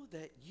 oh,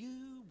 that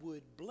you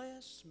would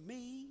bless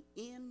me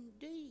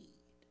indeed.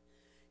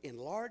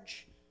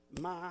 Enlarge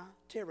my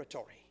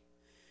territory.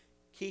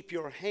 Keep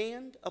your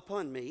hand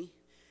upon me.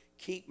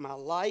 Keep my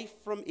life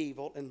from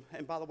evil.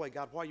 And by the way,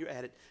 God, while you're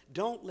at it,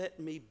 don't let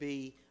me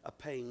be a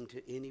pain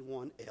to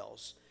anyone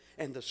else.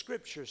 And the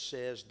scripture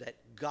says that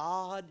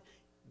God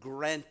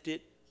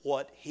granted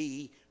what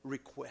he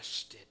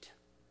requested.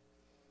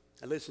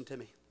 Now listen to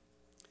me.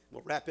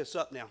 We'll wrap this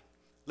up now.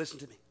 Listen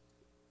to me.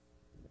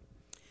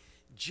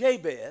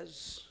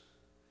 Jabez,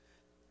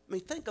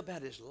 think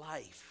about his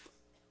life.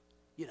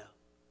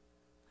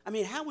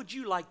 How would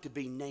you like to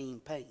be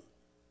named Pain?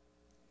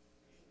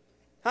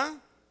 Huh?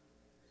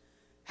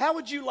 How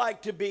would you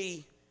like to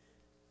be,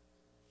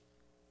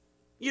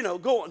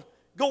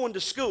 going to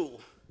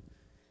school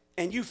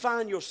and you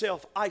find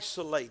yourself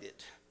isolated?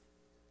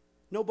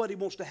 Nobody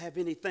wants to have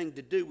anything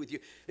to do with you.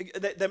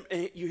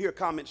 You hear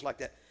comments like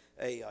that.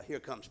 Hey, here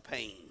comes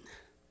pain.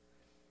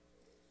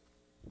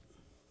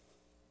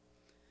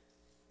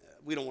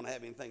 We don't want to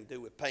have anything to do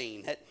with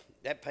pain.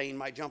 That pain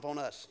might jump on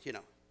us,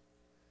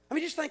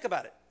 just think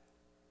about it.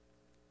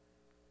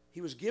 He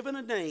was given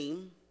a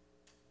name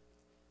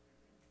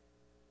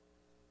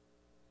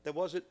that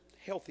wasn't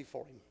healthy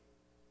for him.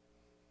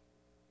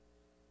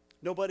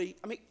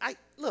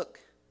 Look,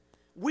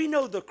 we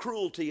know the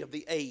cruelty of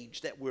the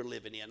age that we're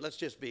living in. Let's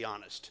just be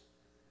honest.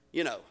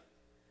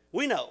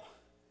 We know.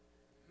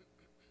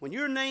 When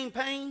you're named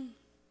Pain,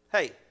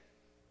 hey,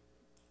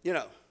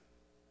 I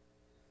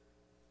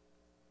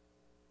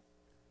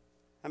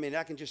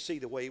can just see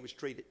the way he was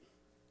treated.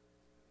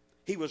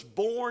 He was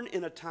born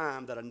in a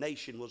time that a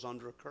nation was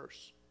under a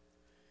curse.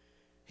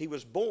 He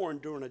was born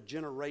during a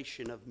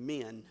generation of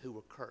men who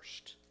were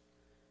cursed.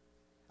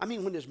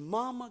 When his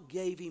mama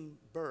gave him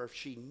birth,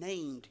 she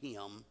named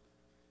him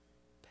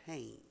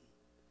Pain.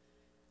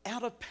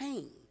 Out of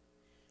pain,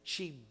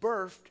 she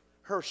birthed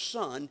her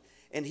son,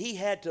 and he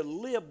had to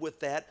live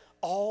with that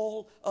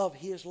all of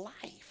his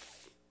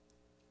life.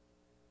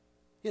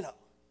 Your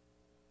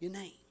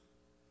name.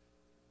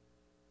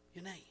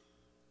 Your name.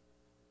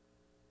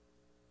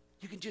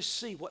 You can just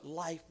see what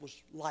life was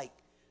like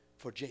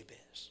for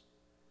Jabez.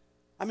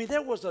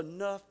 There was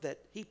enough that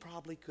he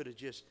probably could have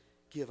just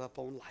give up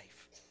on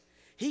life.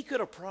 He could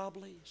have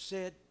probably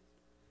said,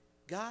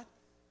 God,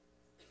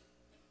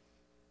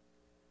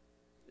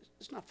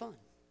 it's not fun.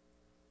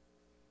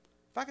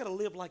 If I got to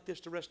live like this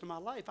the rest of my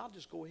life, I'll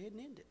just go ahead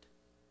and end it.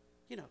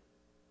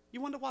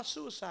 You wonder why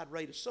suicide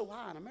rate is so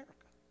high in America.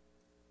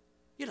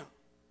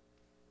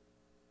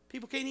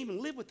 People can't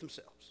even live with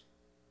themselves.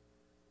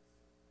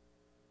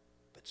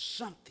 But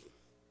something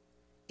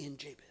in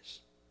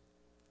Jabez,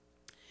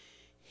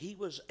 he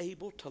was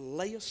able to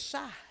lay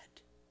aside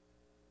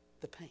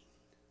the pain.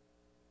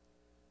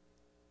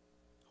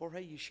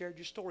 Jorge, you shared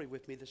your story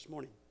with me this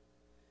morning.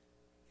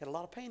 You had a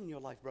lot of pain in your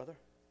life, brother.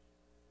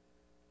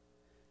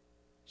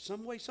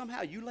 Some way,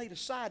 somehow, you laid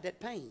aside that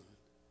pain.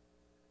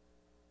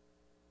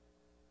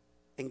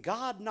 And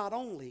God not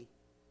only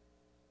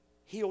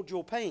healed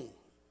your pain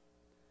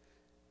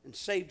and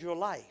saved your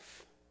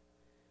life,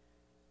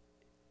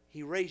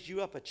 he raised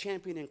you up a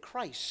champion in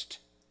Christ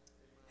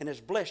and has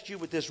blessed you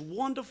with this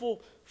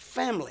wonderful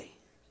family.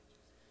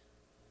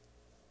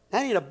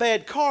 That ain't a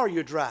bad car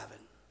you're driving.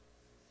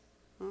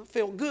 I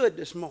feel good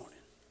this morning.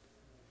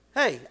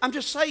 Hey, I'm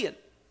just saying.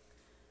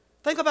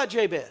 Think about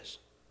Jabez.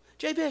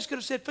 Jabez could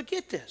have said,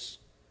 forget this.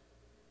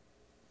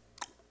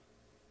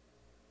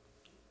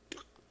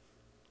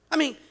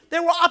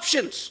 There were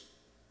options.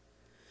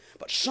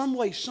 But some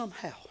way,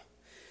 somehow,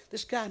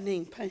 this guy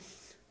named Payne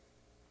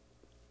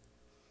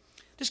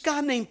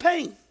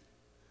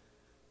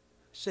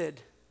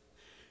said,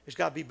 there's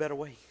got to be a better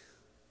way.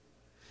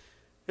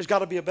 There's got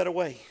to be a better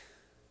way.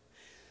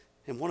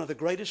 And one of the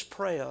greatest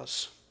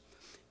prayers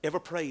ever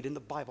prayed in the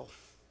Bible.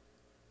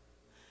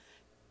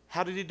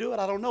 How did he do it?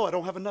 I don't know. I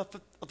don't have enough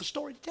of the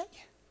story to tell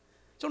you.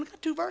 It's only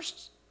got 2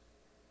 verses.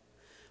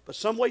 But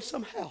some way,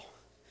 somehow,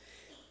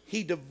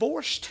 he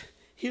divorced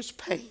his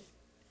pain.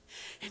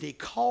 And he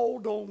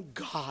called on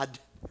God.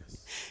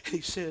 And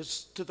he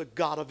says to the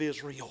God of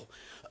Israel,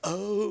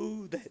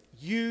 oh, that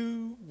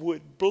you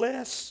would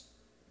bless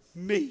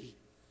me.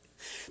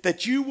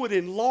 That you would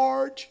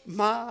enlarge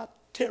my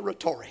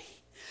territory.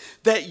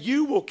 That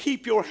you will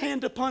keep your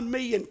hand upon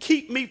me and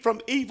keep me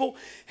from evil.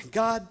 And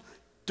God,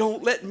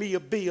 don't let me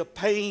be a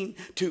pain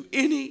to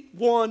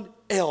anyone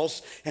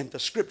else. And the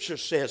scripture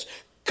says,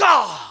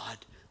 God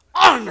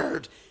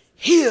honored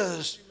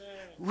his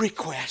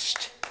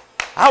request.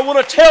 I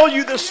want to tell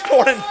you this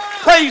morning,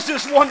 praise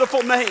his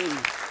wonderful name.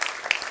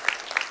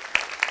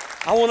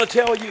 I want to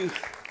tell you,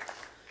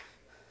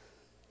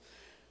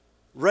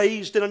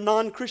 raised in a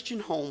non-Christian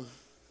home,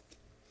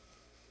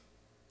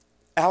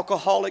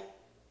 alcoholic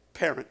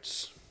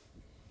parents,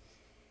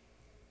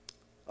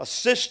 a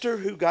sister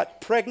who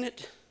got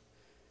pregnant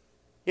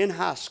in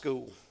high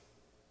school,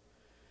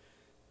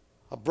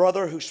 a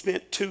brother who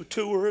spent 2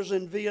 tours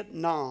in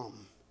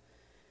Vietnam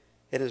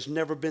and has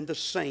never been the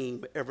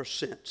same ever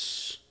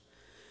since.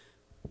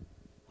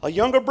 A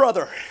younger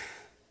brother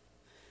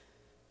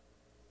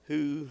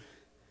who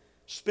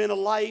spent a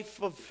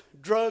life of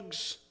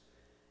drugs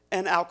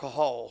and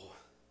alcohol.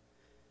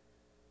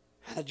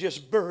 I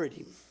just buried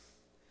him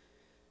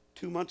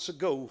 2 months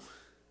ago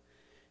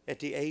at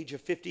the age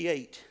of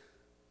 58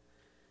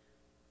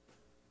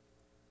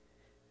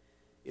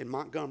 in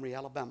Montgomery,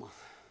 Alabama.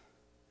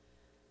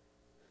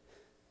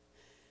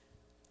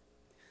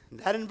 In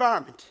that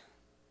environment,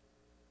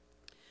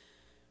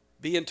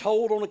 being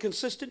told on a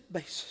consistent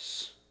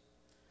basis,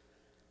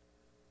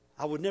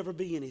 I would never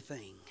be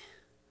anything.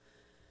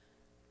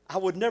 I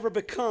would never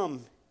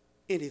become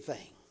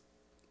anything.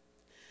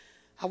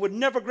 I would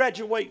never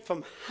graduate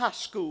from high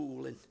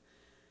school and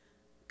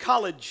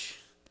college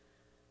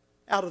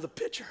out of the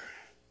picture.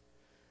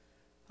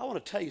 I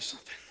want to tell you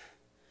something.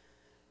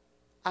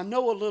 I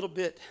know a little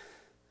bit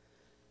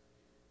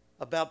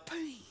about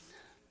pain.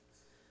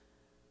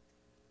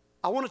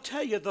 I want to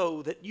tell you,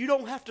 though, that you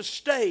don't have to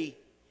stay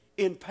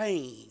in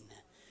pain.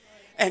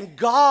 And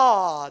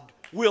God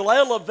will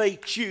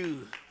elevate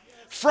you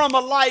from a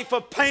life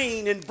of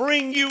pain and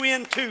bring you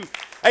into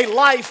a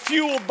life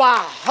fueled by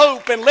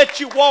hope and let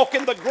you walk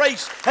in the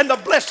grace and the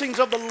blessings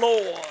of the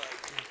Lord.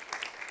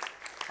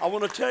 I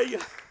want to tell you,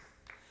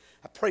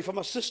 I pray for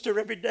my sister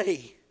every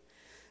day.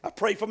 I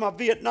pray for my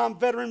Vietnam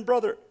veteran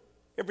brother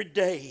every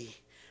day.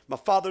 My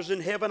father's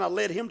in heaven. I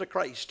led him to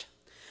Christ.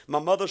 My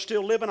mother's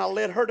still living. I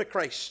led her to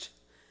Christ.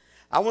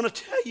 I want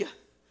to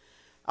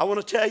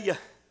tell you,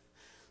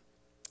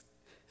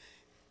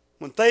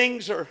 when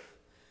things are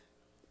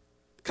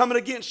coming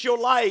against your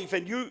life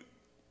and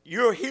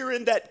you're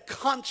hearing that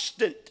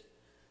constant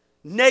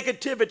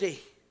negativity,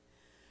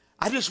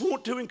 I just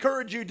want to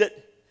encourage you that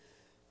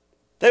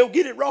they'll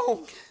get it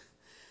wrong.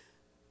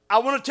 I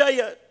want to tell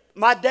you,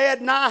 my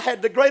dad and I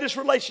had the greatest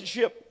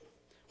relationship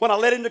when I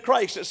led him to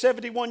Christ at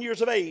 71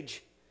 years of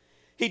age.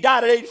 He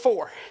died at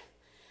 84.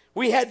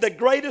 We had the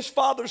greatest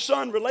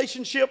father-son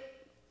relationship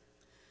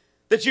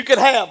that you could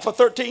have for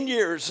 13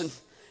 years. And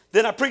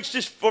then I preached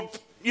this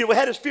we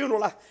had his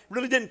funeral. I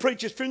really didn't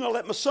preach his funeral. I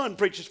let my son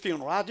preach his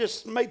funeral. I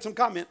just made some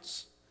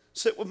comments,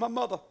 sit with my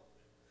mother.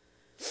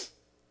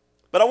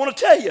 But I want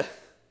to tell you,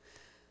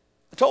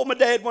 I told my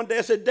dad one day,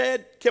 I said,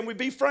 Dad, can we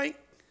be frank?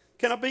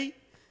 Can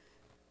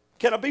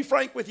I be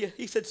frank with you?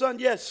 He said, son,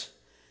 yes.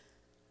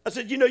 I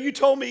said, you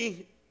told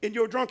me in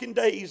your drunken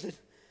days that,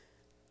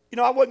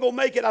 I wasn't going to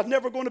make it. I was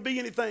never going to be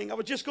anything. I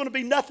was just going to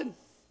be nothing.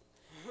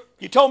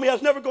 You told me I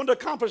was never going to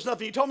accomplish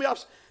nothing. You told me I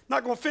was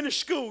not going to finish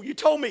school. You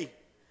told me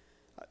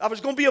I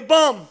was going to be a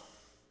bum.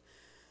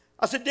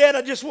 I said, Dad,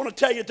 I just want to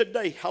tell you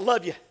today, I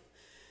love you.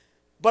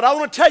 But I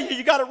want to tell you,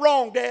 you got it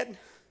wrong, Dad.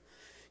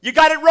 You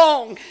got it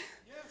wrong.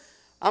 Yes.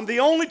 I'm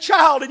the only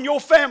child in your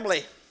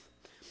family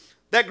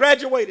that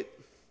graduated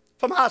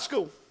from high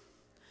school.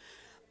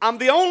 I'm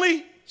the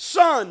only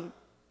son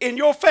in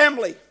your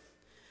family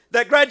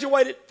that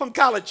graduated from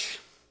college.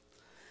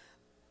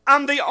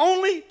 I'm the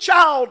only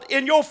child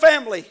in your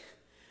family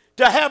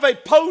to have a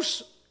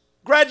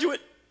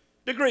postgraduate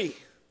degree.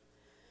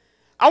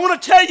 I want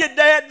to tell you,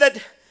 Dad,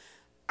 that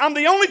I'm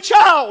the only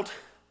child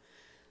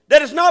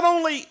that has not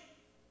only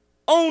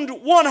owned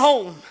one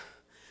home,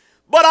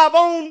 but I've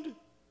owned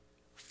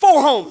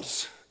 4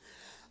 homes.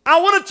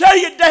 I want to tell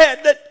you,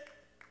 Dad, that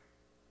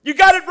you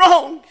got it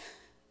wrong.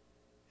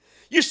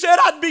 You said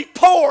I'd be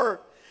poor.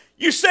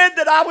 You said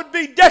that I would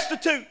be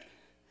destitute.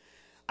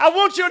 I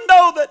want you to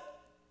know that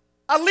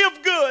I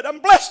live good. I'm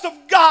blessed of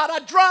God. I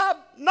drive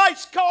a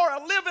nice car. I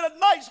live in a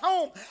nice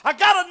home. I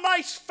got a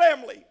nice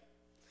family.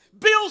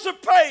 Bills are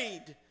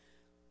paid.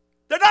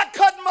 They're not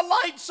cutting my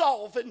lights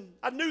off. And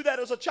I knew that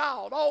as a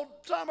child. All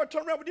the time I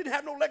turned around, we didn't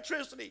have no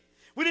electricity.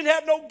 We didn't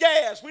have no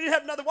gas. We didn't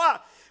have nothing. Why?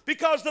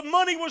 Because the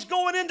money was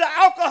going into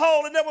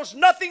alcohol and there was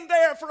nothing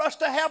there for us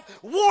to have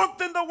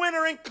warmth in the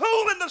winter and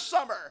cool in the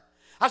summer.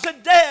 I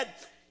said, Dad,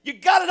 you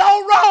got it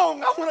all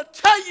wrong. I want to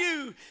tell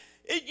you,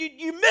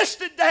 you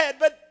missed it, Dad,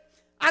 but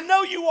I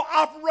know you were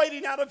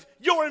operating out of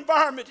your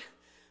environment.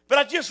 But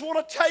I just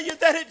want to tell you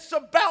that it's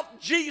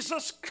about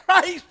Jesus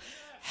Christ.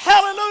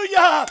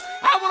 Hallelujah.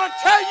 I want to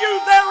tell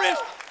you there is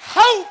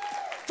hope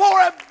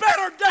for a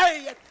better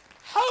day and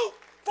hope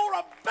for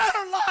a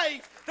better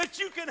life that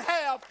you can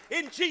have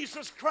in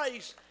Jesus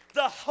Christ,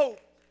 the hope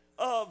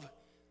of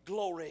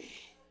glory.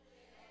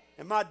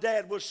 And my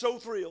dad was so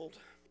thrilled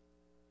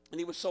and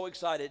he was so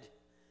excited.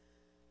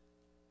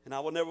 And I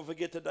will never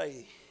forget the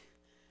day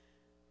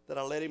that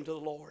I led him to the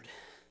Lord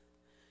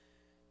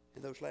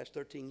in those last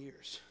 13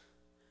 years.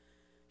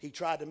 He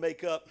tried to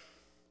make up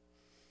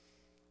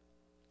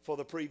for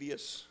the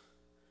previous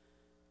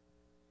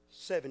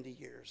 70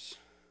 years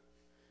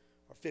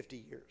or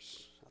 50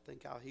 years. I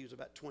think he was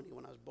about 20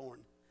 when I was born.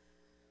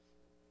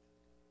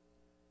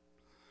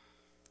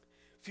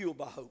 Fueled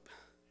by hope.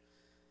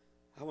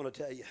 I want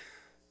to tell you,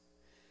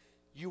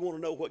 you want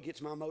to know what gets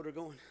my motor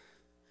going?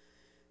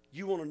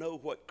 You want to know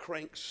what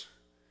cranks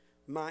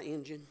my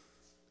engine?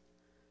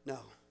 No.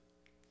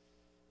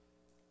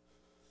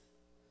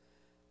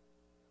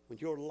 When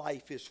your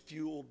life is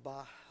fueled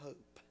by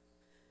hope,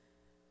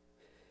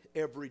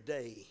 every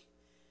day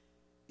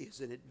is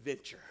an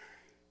adventure.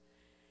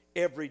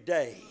 Every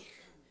day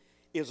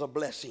is a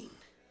blessing.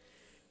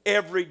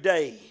 Every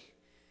day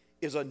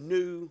is a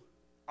new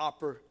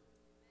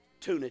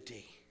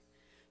opportunity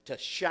to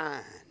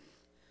shine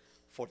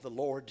for the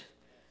Lord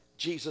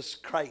Jesus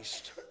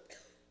Christ,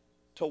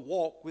 to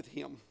walk with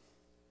Him,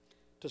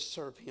 to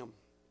serve Him,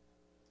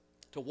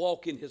 to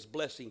walk in His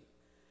blessing,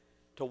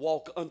 to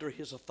walk under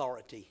His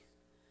authority,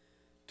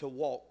 to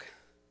walk,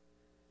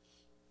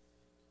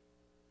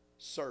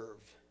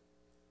 serve,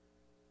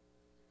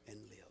 and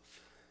live.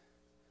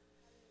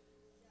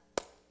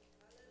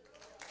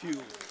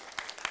 Fueled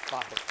by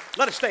hope.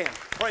 Let us stand.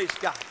 Praise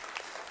God.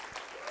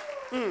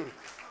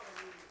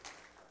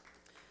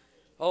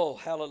 Oh,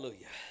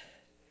 hallelujah.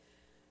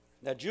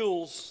 Now,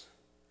 Jules,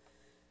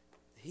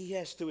 he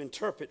has to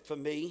interpret for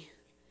me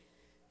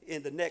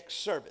in the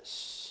next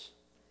service.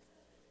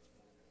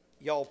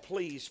 Y'all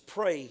please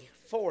pray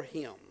for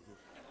him.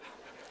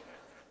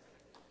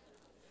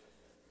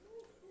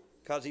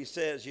 Because he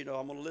says, I'm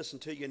going to listen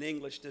to you in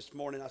English this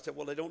morning. I said,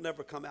 well, they don't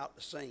never come out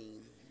the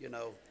same,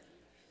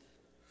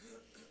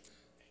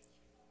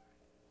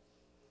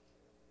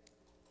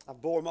 I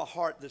bore my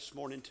heart this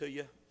morning to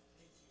you.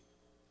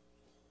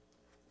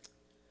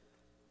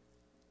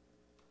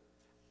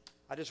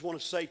 I just want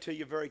to say to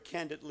you very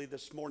candidly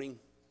this morning,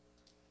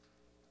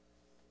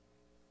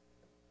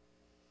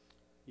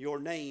 your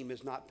name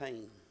is not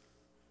pain.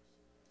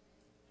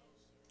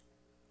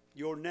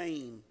 Your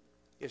name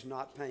is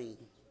not pain.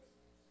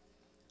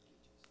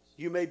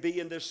 You may be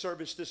in this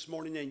service this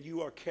morning and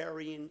you are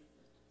carrying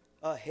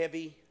a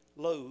heavy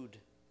load.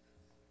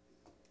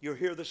 You're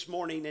here this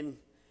morning and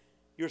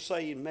you're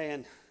saying,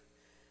 man,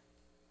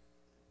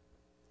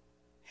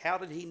 how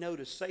did he know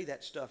to say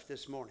that stuff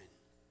this morning?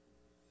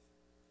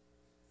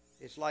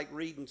 It's like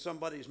reading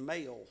somebody's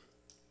mail.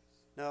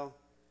 No,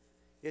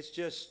 it's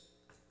just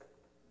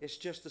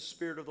the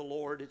Spirit of the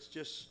Lord. It's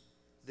just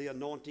the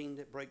anointing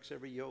that breaks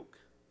every yoke.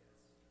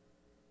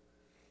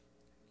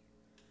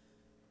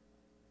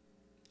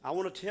 I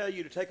want to tell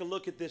you to take a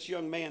look at this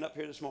young man up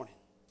here this morning.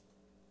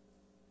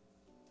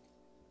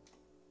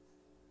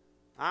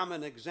 I'm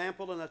an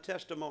example and a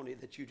testimony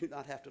that you do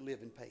not have to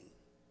live in pain.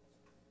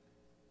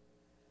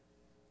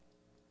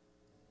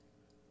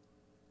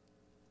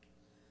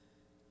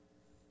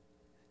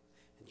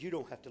 And you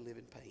don't have to live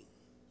in pain.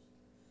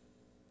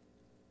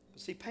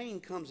 But see,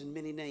 pain comes in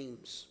many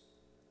names.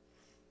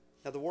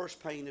 Now, the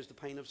worst pain is the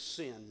pain of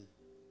sin.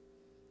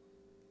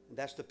 And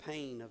that's the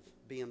pain of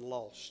being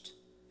lost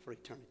for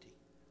eternity.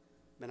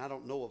 Man, I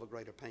don't know of a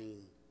greater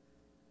pain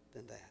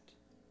than that.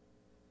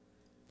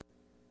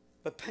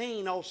 But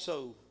pain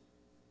also,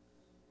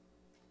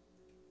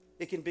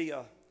 it can be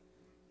a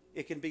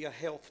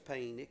health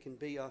pain. It can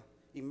be a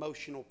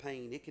emotional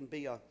pain. It can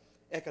be a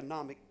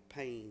economic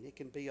pain. It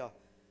can be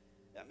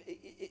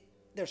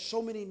there's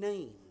so many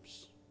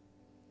names.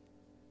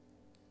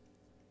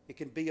 It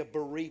can be a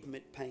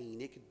bereavement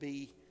pain. It could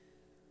be,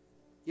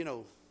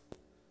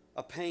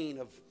 a pain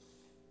of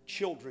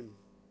children.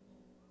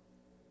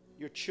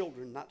 Your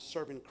children not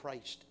serving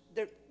Christ.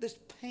 This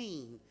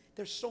pain,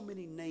 there's so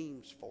many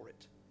names for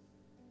it.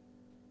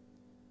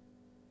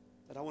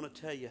 But I want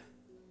to tell you,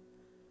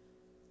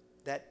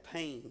 that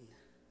pain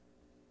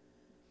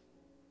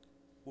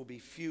will be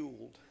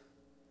fueled.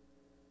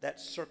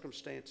 That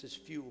circumstance is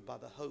fueled by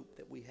the hope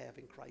that we have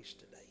in Christ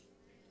today.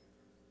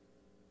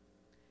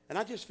 And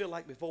I just feel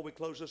like before we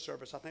close this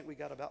service, I think we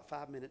got about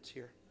 5 minutes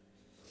here.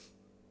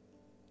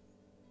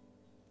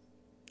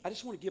 I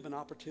just want to give an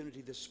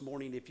opportunity this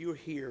morning. If you're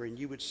here and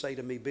you would say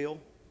to me, Bill,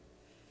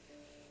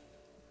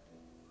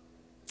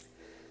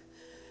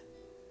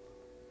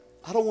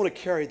 I don't want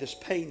to carry this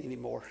pain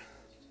anymore.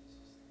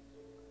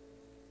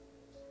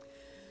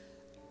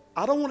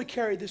 I don't want to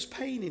carry this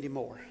pain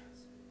anymore.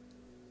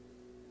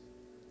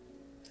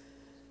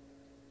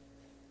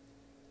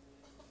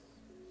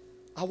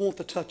 I want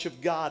the touch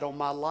of God on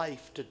my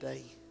life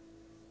today.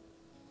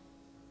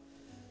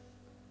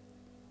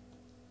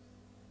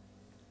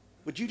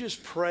 Would you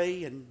just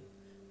pray and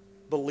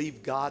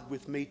believe God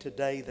with me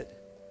today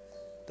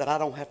that I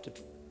don't have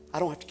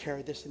to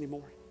carry this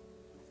anymore?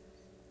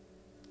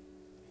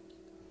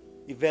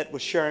 Yvette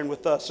was sharing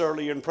with us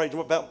earlier and praying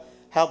about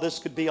how this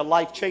could be a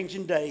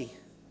life-changing day.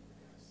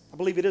 I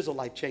believe it is a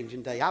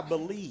life-changing day. I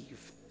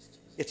believe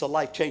it's a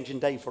life-changing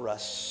day for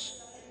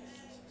us.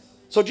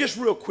 So just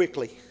real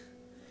quickly,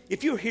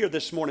 if you're here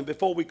this morning,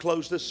 before we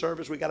close this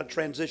service, we got to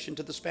transition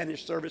to the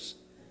Spanish service.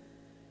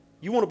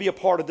 You want to be a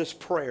part of this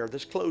prayer,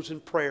 this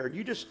closing prayer.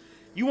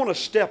 You want to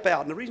step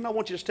out. And the reason I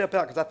want you to step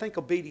out, because I think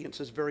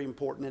obedience is very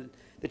important, and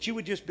that you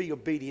would just be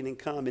obedient and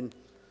come. And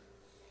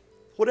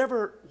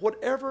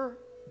whatever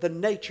the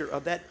nature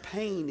of that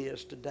pain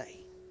is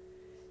today,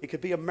 it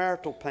could be a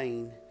marital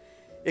pain.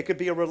 It could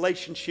be a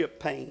relationship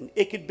pain.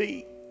 It could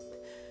be,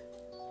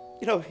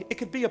 it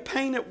could be a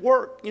pain at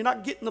work. You're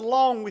not getting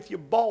along with your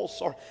boss,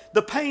 or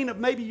the pain of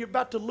maybe you're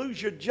about to lose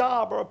your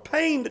job, or a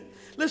pain that,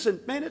 listen,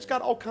 man, it's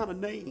got all kind of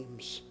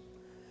names.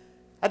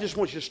 I just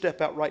want you to step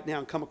out right now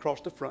and come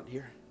across the front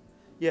here.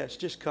 Yes,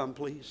 just come,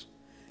 please.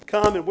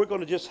 Come, and we're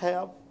going to just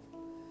have,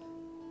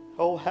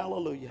 oh,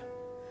 hallelujah.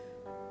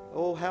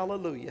 Oh,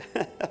 hallelujah.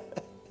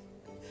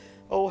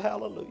 Oh,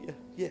 hallelujah.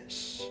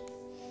 Yes.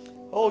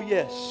 Oh,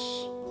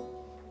 yes.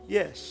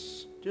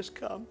 Yes. Just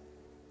come.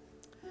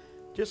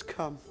 Just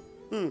come.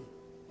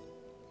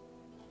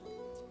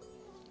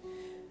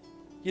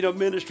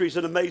 Ministry is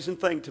an amazing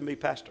thing to me,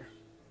 Pastor.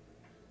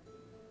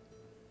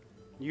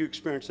 You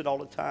experience it all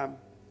the time.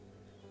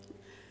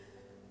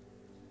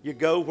 You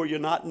go where you're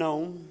not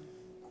known.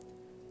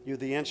 You're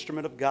the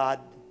instrument of God.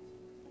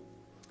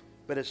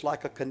 But it's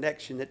like a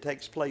connection that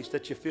takes place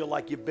that you feel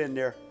like you've been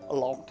there a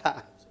long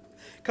time.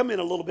 Come in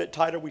a little bit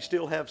tighter. We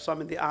still have some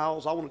in the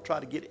aisles. I want to try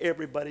to get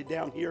everybody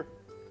down here.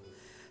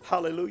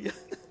 Hallelujah.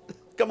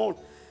 Come on.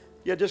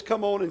 Yeah, just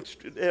come on and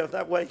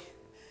that way.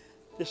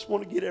 Just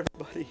want to get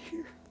everybody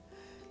here.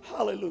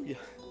 Hallelujah.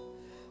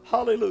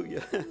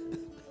 Hallelujah.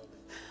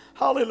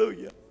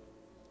 Hallelujah.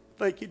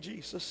 Thank you,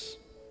 Jesus.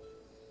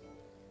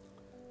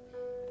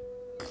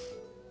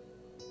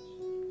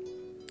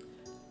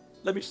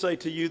 Let me say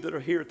to you that are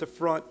here at the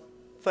front,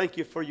 thank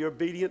you for your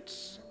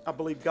obedience. I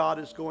believe God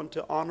is going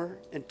to honor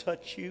and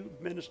touch you,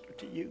 minister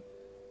to you.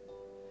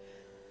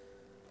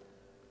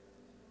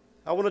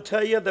 I want to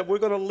tell you that we're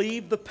going to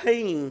leave the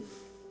pain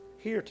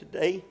here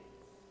today.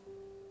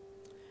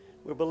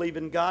 We're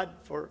believing God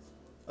for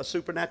a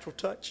supernatural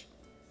touch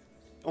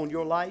on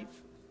your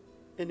life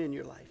and in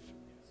your life.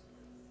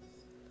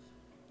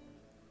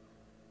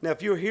 Now,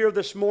 if you're here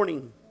this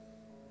morning,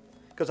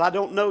 because I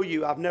don't know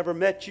you, I've never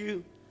met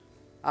you.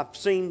 I've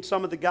seen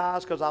some of the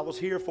guys because I was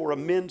here for a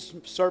men's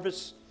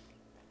service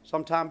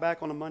sometime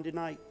back on a Monday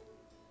night.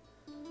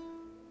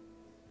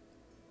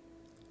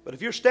 But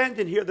if you're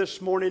standing here this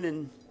morning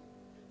and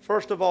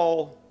first of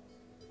all,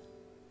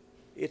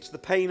 it's the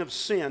pain of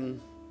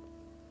sin.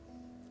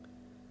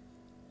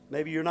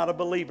 Maybe you're not a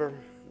believer.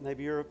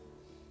 Maybe you're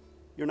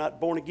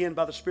not born again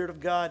by the Spirit of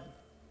God.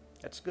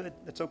 That's good.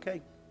 That's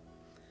okay.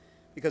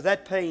 Because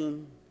that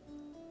pain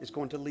is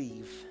going to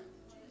leave.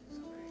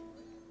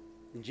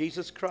 And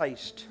Jesus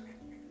Christ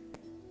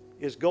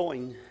is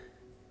going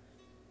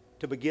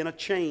to begin a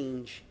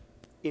change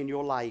in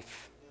your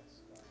life.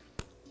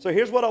 So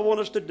here's what I want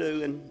us to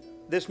do, and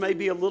this may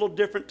be a little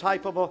different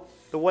type of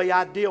the way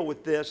I deal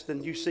with this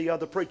than you see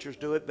other preachers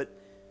do it, but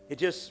it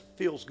just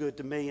feels good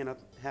to me and it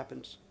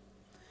happens.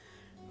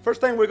 First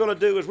thing we're going to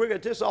do is we're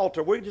at this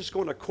altar, we're just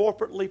going to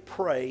corporately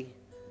pray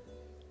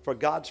for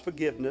God's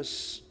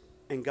forgiveness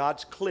and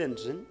God's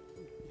cleansing.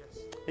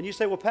 And you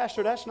say, well,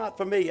 Pastor, that's not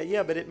for me.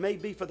 Yeah, but it may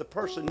be for the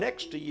person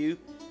next to you,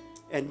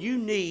 and you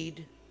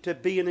need to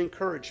be an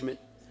encouragement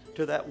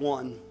to that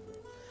one.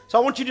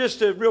 So I want you just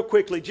to real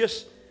quickly,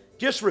 just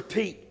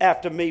repeat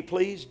after me,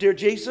 please. Dear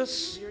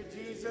Jesus, Dear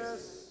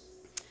Jesus,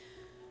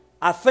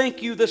 I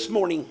thank you this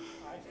morning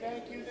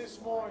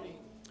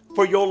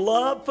for your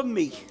love for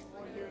me.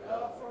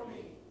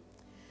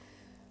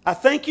 I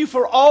thank you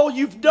for all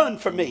you've done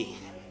for me.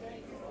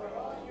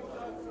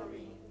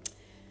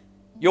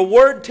 Your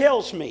word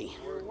tells me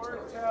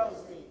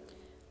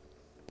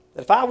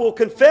that if I will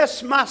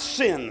confess my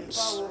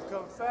sins,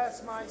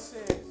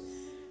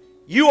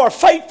 you are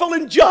faithful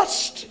and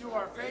just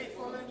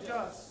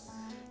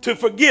to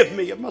forgive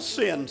me of my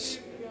sins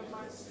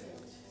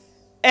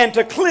and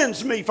to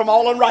cleanse me from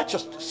all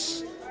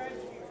unrighteousness.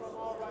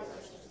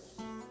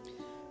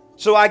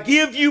 So I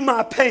give you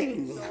my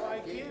pain.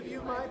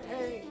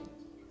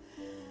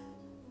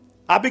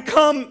 I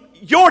become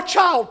your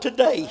child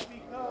today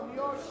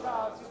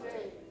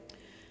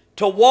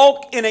to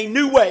walk in a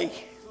new way,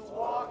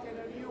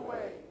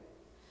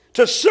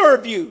 to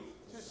serve you,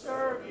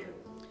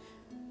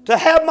 to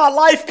have my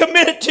life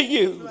committed to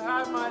you.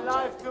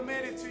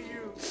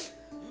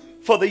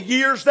 for the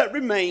years that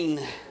remain.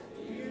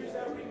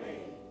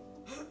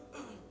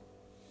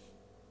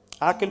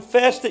 I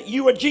confess that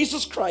you are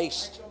Jesus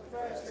Christ,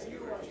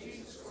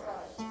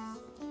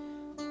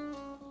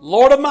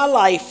 Lord of my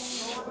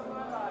life.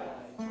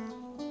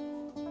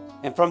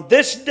 And from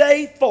this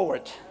day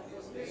forward,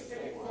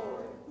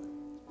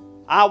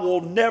 I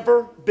will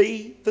never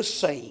be the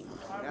same.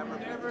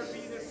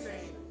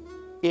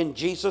 In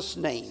Jesus'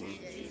 name.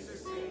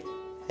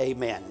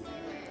 Amen.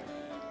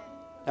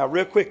 Now,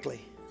 real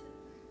quickly,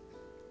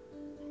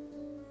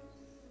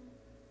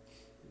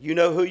 you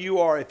know who you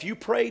are. If you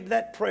prayed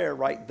that prayer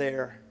right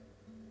there,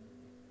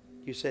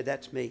 you said,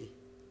 that's me.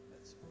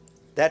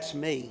 That's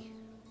me.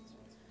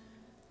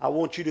 I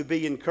want you to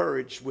be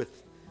encouraged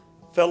with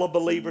fellow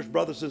believers,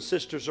 brothers and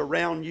sisters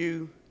around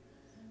you,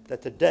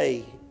 that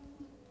today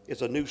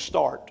is a new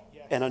start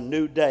and a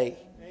new day.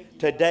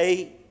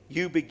 Today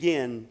you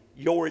begin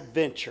your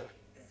adventure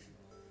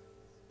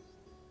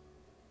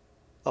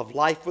of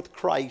life with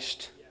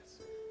Christ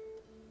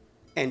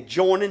and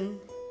joining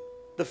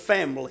the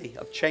family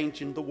of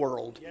changing the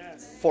world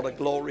for the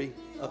glory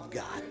of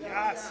God.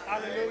 Yes,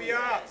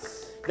 hallelujah.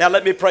 Now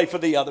let me pray for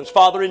the others.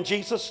 Father, in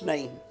Jesus'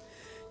 name,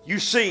 you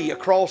see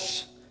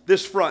across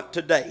this front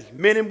today,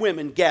 men and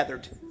women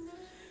gathered.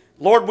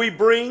 Lord, we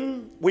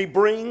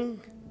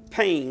bring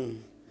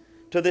pain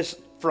to this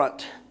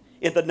front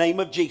in the name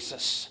of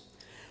Jesus.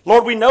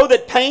 Lord, we know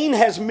that pain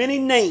has many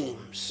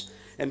names.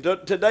 And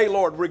today,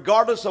 Lord,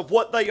 regardless of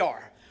what they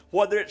are,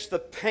 whether it's the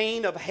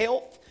pain of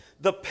health,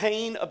 the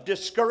pain of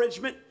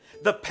discouragement,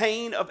 the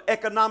pain of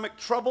economic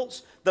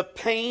troubles, the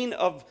pain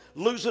of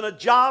losing a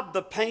job,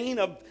 the pain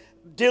of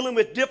dealing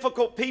with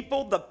difficult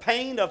people, the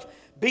pain of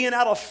being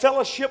out of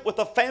fellowship with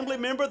a family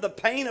member, the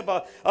pain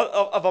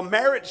of a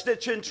marriage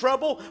that's in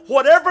trouble,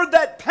 whatever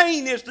that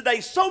pain is today,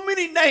 so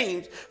many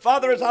names.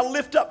 Father, as I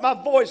lift up my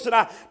voice and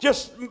I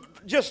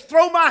just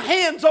throw my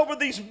hands over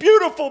these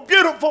beautiful,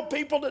 beautiful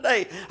people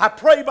today, I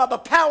pray by the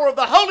power of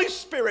the Holy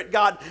Spirit,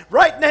 God,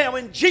 right now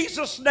in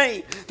Jesus'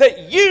 name,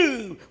 that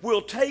you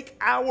will take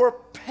our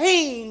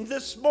pain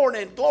this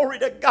morning. Glory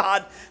to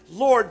God.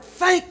 Lord,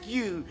 thank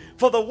you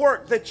for the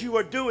work that you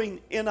are doing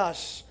in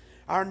us.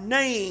 Our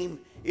name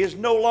is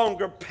no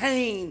longer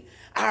pain.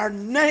 Our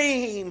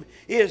name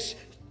is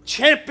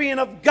champion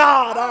of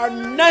God. Our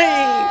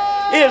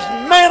name is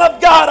man of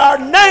God. Our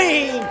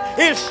name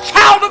is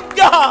child of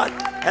God.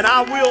 And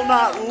I will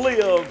not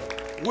live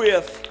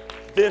with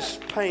this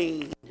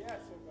pain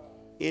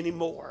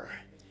anymore.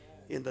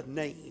 In the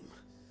name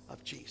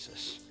of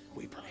Jesus,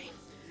 we pray.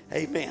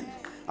 Amen.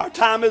 Our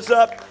time is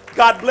up.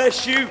 God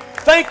bless you.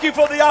 Thank you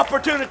for the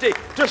opportunity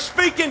to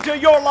speak into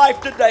your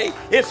life today.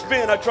 It's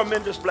been a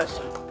tremendous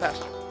blessing,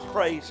 Pastor.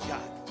 Praise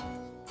God.